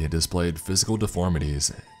baby displayed physical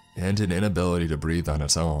deformities and an inability to breathe on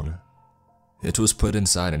its own. It was put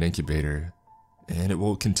inside an incubator, and it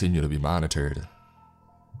will continue to be monitored.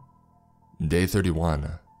 Day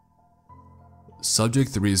 31.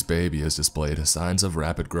 Subject 3's baby has displayed signs of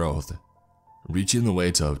rapid growth, reaching the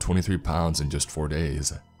weight of 23 pounds in just 4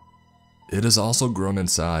 days. It has also grown in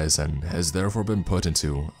size and has therefore been put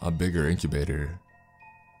into a bigger incubator.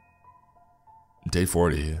 Day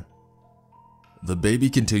 40. The baby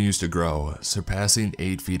continues to grow, surpassing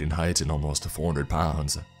 8 feet in height and almost 400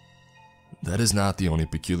 pounds. That is not the only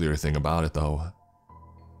peculiar thing about it, though.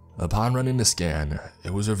 Upon running a scan,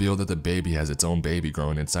 it was revealed that the baby has its own baby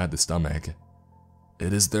growing inside the stomach.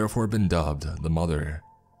 It has therefore been dubbed the mother.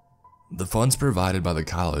 The funds provided by the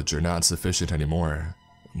college are not sufficient anymore,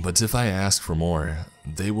 but if I ask for more,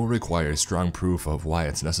 they will require strong proof of why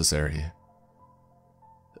it's necessary.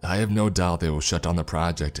 I have no doubt they will shut down the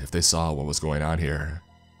project if they saw what was going on here,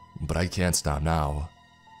 but I can't stop now.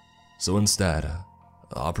 So instead,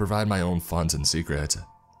 I'll provide my own funds in secret.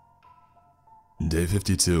 Day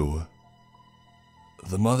 52.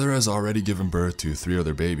 The mother has already given birth to 3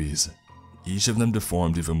 other babies, each of them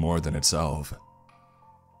deformed even more than itself.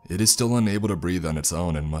 It is still unable to breathe on its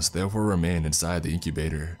own and must therefore remain inside the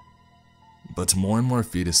incubator, but more and more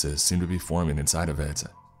fetuses seem to be forming inside of it.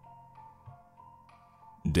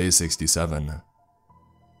 Day 67.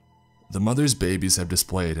 The mother's babies have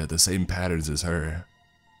displayed the same patterns as her,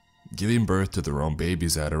 giving birth to their own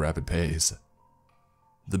babies at a rapid pace.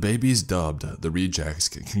 The babies, dubbed the rejects,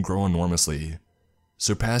 can grow enormously,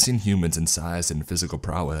 surpassing humans in size and physical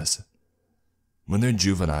prowess. When they're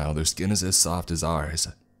juvenile, their skin is as soft as ours,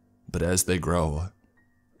 but as they grow,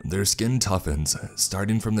 their skin toughens,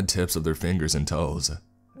 starting from the tips of their fingers and toes,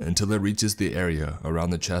 until it reaches the area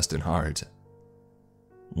around the chest and heart.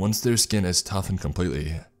 Once their skin is toughened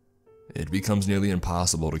completely, it becomes nearly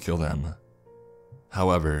impossible to kill them.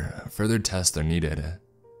 However, further tests are needed.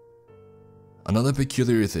 Another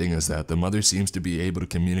peculiar thing is that the mother seems to be able to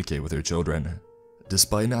communicate with her children,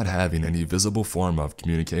 despite not having any visible form of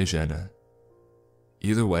communication.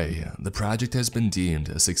 Either way, the project has been deemed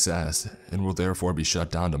a success and will therefore be shut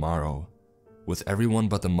down tomorrow, with everyone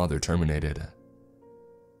but the mother terminated.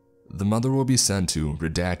 The mother will be sent to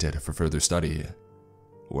Redacted for further study,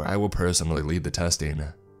 where I will personally lead the testing.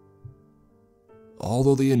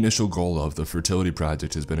 Although the initial goal of the fertility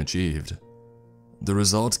project has been achieved, the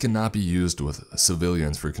results cannot be used with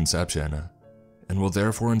civilians for conception, and will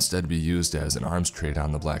therefore instead be used as an arms trade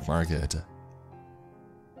on the black market.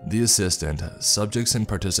 The assistant, subjects, and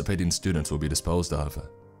participating students will be disposed of,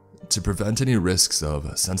 to prevent any risks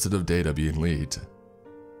of sensitive data being leaked.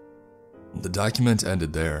 The document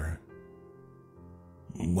ended there.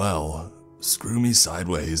 Well, screw me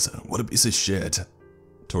sideways, what a piece of shit,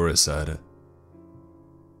 Torres said.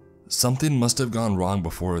 Something must have gone wrong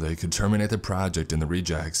before they could terminate the project in the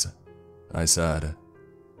rejects, I said.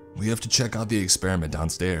 We have to check out the experiment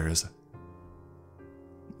downstairs.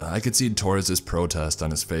 I could see Torres' protest on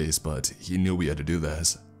his face, but he knew we had to do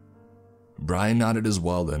this. Brian nodded as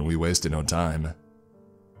well, and we wasted no time.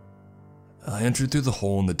 I entered through the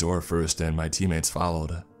hole in the door first, and my teammates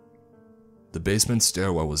followed. The basement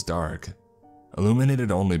stairwell was dark,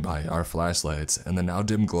 illuminated only by our flashlights and the now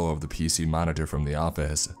dim glow of the PC monitor from the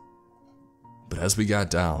office. But as we got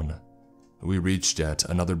down, we reached yet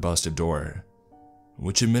another busted door,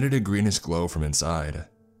 which emitted a greenish glow from inside.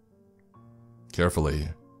 Carefully,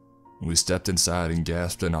 we stepped inside and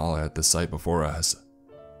gasped in awe at the sight before us.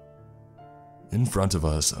 In front of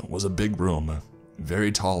us was a big room,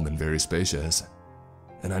 very tall and very spacious,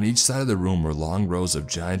 and on each side of the room were long rows of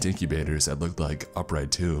giant incubators that looked like upright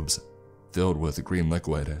tubes, filled with green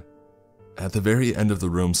liquid. At the very end of the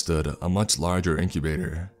room stood a much larger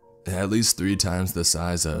incubator, at least 3 times the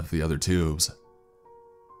size of the other tubes.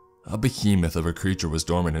 A behemoth of a creature was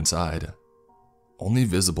dormant inside, only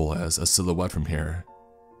visible as a silhouette from here.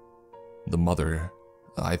 The mother,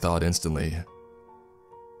 I thought instantly.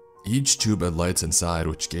 Each tube had lights inside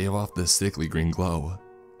which gave off this sickly green glow,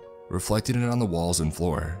 reflecting it on the walls and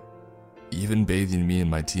floor, even bathing me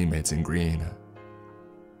and my teammates in green.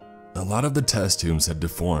 A lot of the test tubes had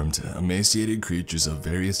deformed, emaciated creatures of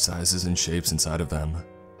various sizes and shapes inside of them,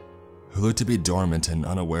 who looked to be dormant and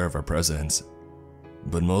unaware of our presence,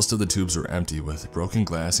 but most of the tubes were empty with broken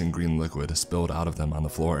glass and green liquid spilled out of them on the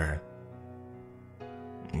floor.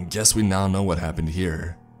 Guess we now know what happened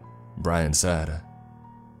here, Brian said.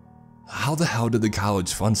 How the hell did the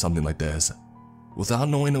college fund something like this, without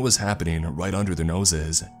knowing it was happening right under their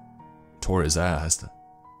noses? Torres asked.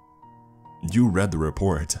 You read the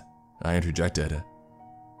report, I interjected.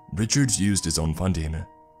 Richards used his own funding,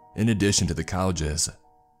 in addition to the college's.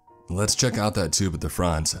 Let's check out that tube at the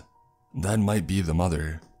front. That might be the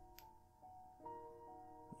mother.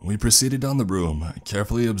 We proceeded down the room,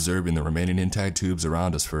 carefully observing the remaining intact tubes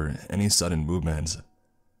around us for any sudden movements.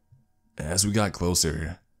 As we got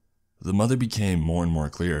closer, the mother became more and more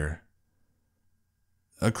clear.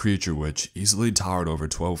 A creature which easily towered over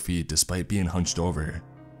 12 feet despite being hunched over.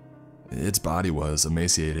 Its body was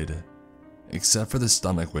emaciated, except for the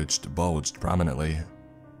stomach which bulged prominently.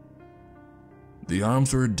 The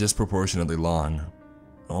arms were disproportionately long,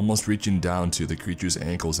 almost reaching down to the creature's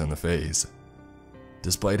ankles and the face.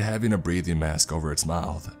 Despite having a breathing mask over its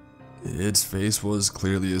mouth, its face was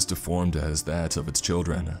clearly as deformed as that of its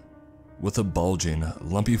children, with a bulging,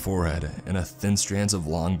 lumpy forehead and a thin strands of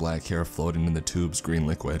long black hair floating in the tube's green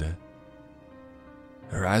liquid.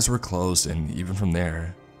 Her eyes were closed, and even from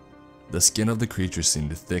there, the skin of the creature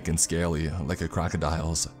seemed thick and scaly like a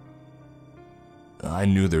crocodile's. I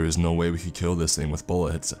knew there was no way we could kill this thing with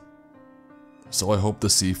bullets, so I hoped the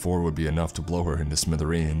C4 would be enough to blow her into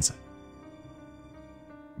smithereens.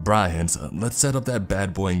 Brian, let's set up that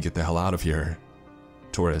bad boy and get the hell out of here,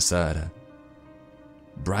 Torres said.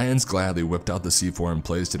 Brian's gladly whipped out the C4 and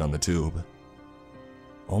placed it on the tube.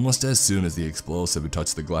 Almost as soon as the explosive had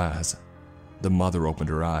touched the glass, the mother opened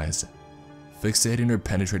her eyes, fixating her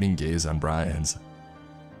penetrating gaze on Brian's.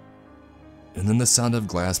 And then the sound of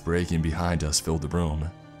glass breaking behind us filled the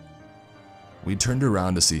room. We turned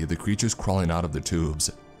around to see the creatures crawling out of the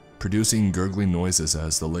tubes, producing gurgling noises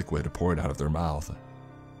as the liquid poured out of their mouth.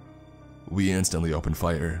 We instantly opened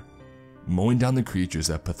fire, mowing down the creatures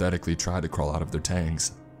that pathetically tried to crawl out of their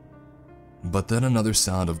tanks. But then another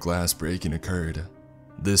sound of glass breaking occurred,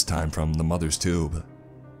 this time from the mother's tube.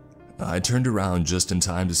 I turned around just in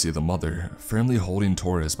time to see the mother firmly holding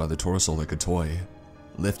Torres by the torso like a toy,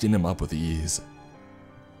 lifting him up with ease.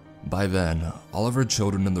 By then, all of her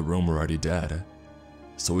children in the room were already dead,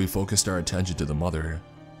 so we focused our attention to the mother,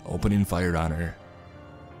 opening fire on her.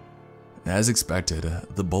 As expected,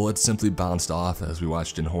 the bullets simply bounced off as we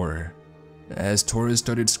watched in horror, as Torres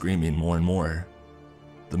started screaming more and more,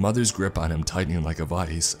 the mother's grip on him tightening like a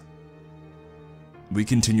vice. We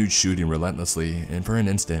continued shooting relentlessly, and for an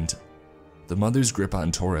instant, the mother's grip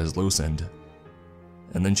on Torres loosened,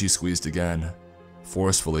 and then she squeezed again,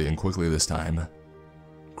 forcefully and quickly this time,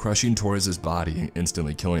 crushing Torres' body and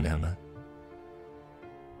instantly killing him.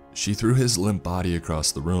 She threw his limp body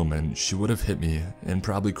across the room, and she would have hit me and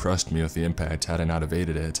probably crushed me with the impact had I not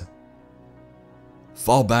evaded it.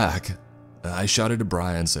 Fall back, I shouted to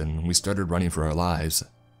Brian's, and we started running for our lives.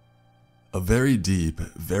 A very deep,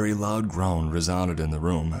 very loud groan resounded in the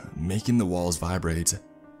room, making the walls vibrate.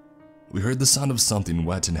 We heard the sound of something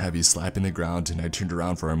wet and heavy slapping the ground, and I turned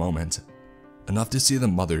around for a moment, enough to see the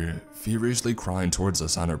mother feverishly crawling towards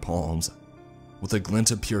us on her palms, with a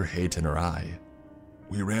glint of pure hate in her eye,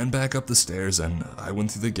 We ran back up the stairs and I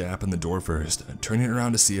went through the gap in the door first, turning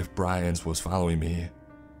around to see if Brian's was following me.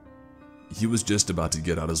 He was just about to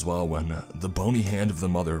get out as well when the bony hand of the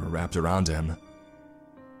mother wrapped around him.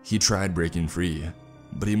 He tried breaking free,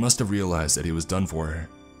 but he must have realized that he was done for,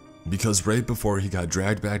 because right before he got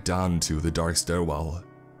dragged back down into the dark stairwell,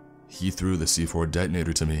 he threw the C4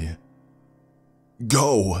 detonator to me.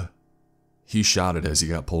 "Go!" he shouted as he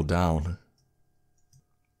got pulled down.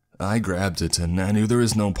 I grabbed it and I knew there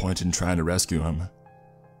was no point in trying to rescue him.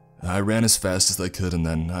 I ran as fast as I could and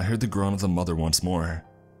then I heard the groan of the mother once more,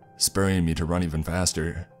 spurring me to run even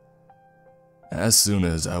faster. As soon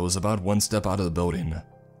as I was about one step out of the building,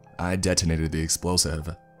 I detonated the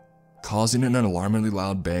explosive, causing an alarmingly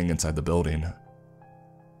loud bang inside the building.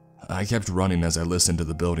 I kept running as I listened to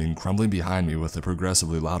the building crumbling behind me with a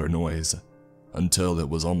progressively louder noise, until it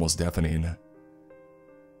was almost deafening.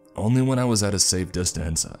 Only when I was at a safe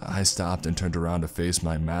distance, I stopped and turned around to face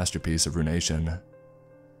my masterpiece of ruination.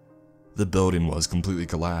 The building was completely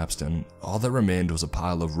collapsed and all that remained was a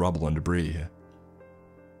pile of rubble and debris.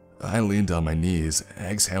 I leaned on my knees,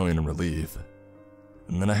 exhaling in relief,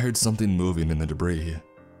 and then I heard something moving in the debris.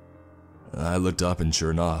 I looked up and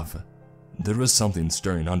sure enough, there was something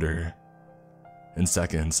stirring under. In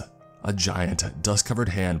seconds, a giant, dust-covered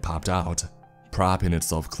hand popped out, propping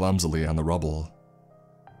itself clumsily on the rubble.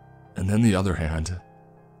 And then the other hand.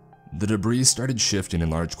 The debris started shifting in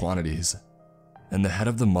large quantities, and the head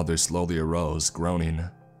of the mother slowly arose, groaning,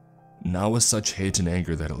 now with such hate and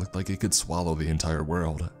anger that it looked like it could swallow the entire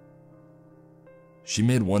world. She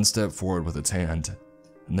made one step forward with its hand,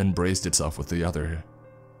 and then braced itself with the other,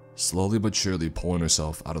 slowly but surely pulling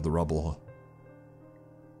herself out of the rubble.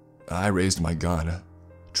 I raised my gun,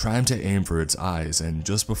 trying to aim for its eyes, and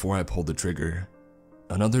just before I pulled the trigger,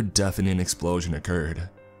 another deafening explosion occurred.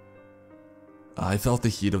 I felt the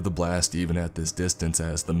heat of the blast even at this distance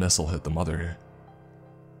as the missile hit the mother.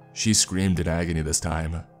 She screamed in agony this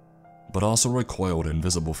time, but also recoiled in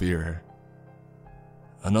visible fear.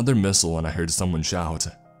 Another missile and I heard someone shout,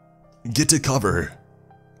 "Get to cover!"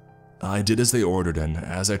 I did as they ordered, and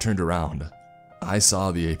as I turned around, I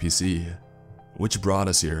saw the APC, which brought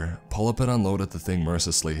us here, pull up and unload at the thing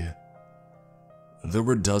mercilessly. There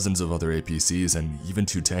were dozens of other APCs and even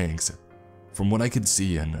 2 tanks, from what I could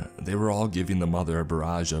see, and they were all giving the mother a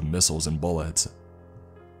barrage of missiles and bullets.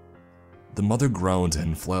 The mother groaned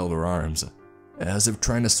and flailed her arms, as if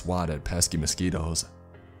trying to swat at pesky mosquitoes,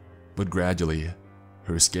 but gradually,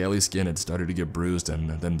 her scaly skin had started to get bruised and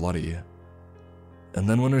then bloody. And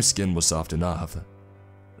then when her skin was soft enough,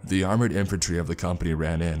 the armored infantry of the company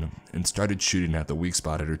ran in and started shooting at the weak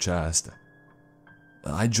spot at her chest.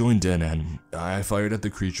 I joined in and I fired at the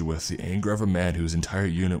creature with the anger of a man whose entire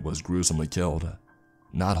unit was gruesomely killed,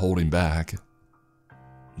 not holding back.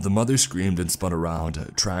 The mother screamed and spun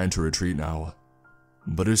around, trying to retreat now,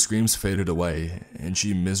 but her screams faded away and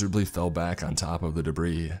she miserably fell back on top of the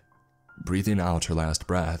debris, breathing out her last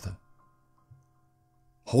breath.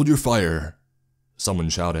 "Hold your fire," someone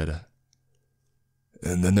shouted.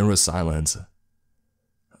 And then there was silence.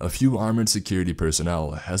 A few armored security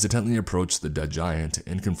personnel hesitantly approached the dead giant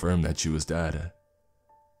and confirmed that she was dead,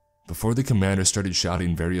 before the commander started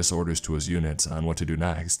shouting various orders to his units on what to do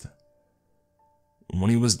next. When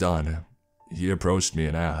he was done, he approached me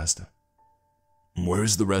and asked,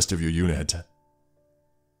 "Where's the rest of your unit?"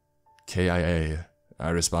 "KIA, I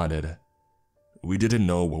responded. We didn't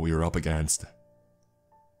know what we were up against.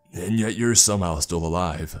 "And yet you're somehow still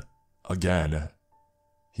alive. Again,"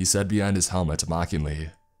 he said behind his helmet mockingly.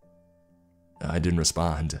 I didn't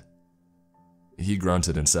respond. He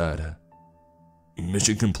grunted and said,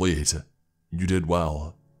 "Mission complete. You did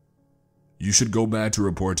well. You should go back to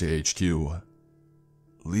report to HQ.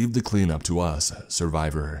 Leave the cleanup to us,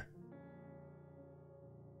 survivor."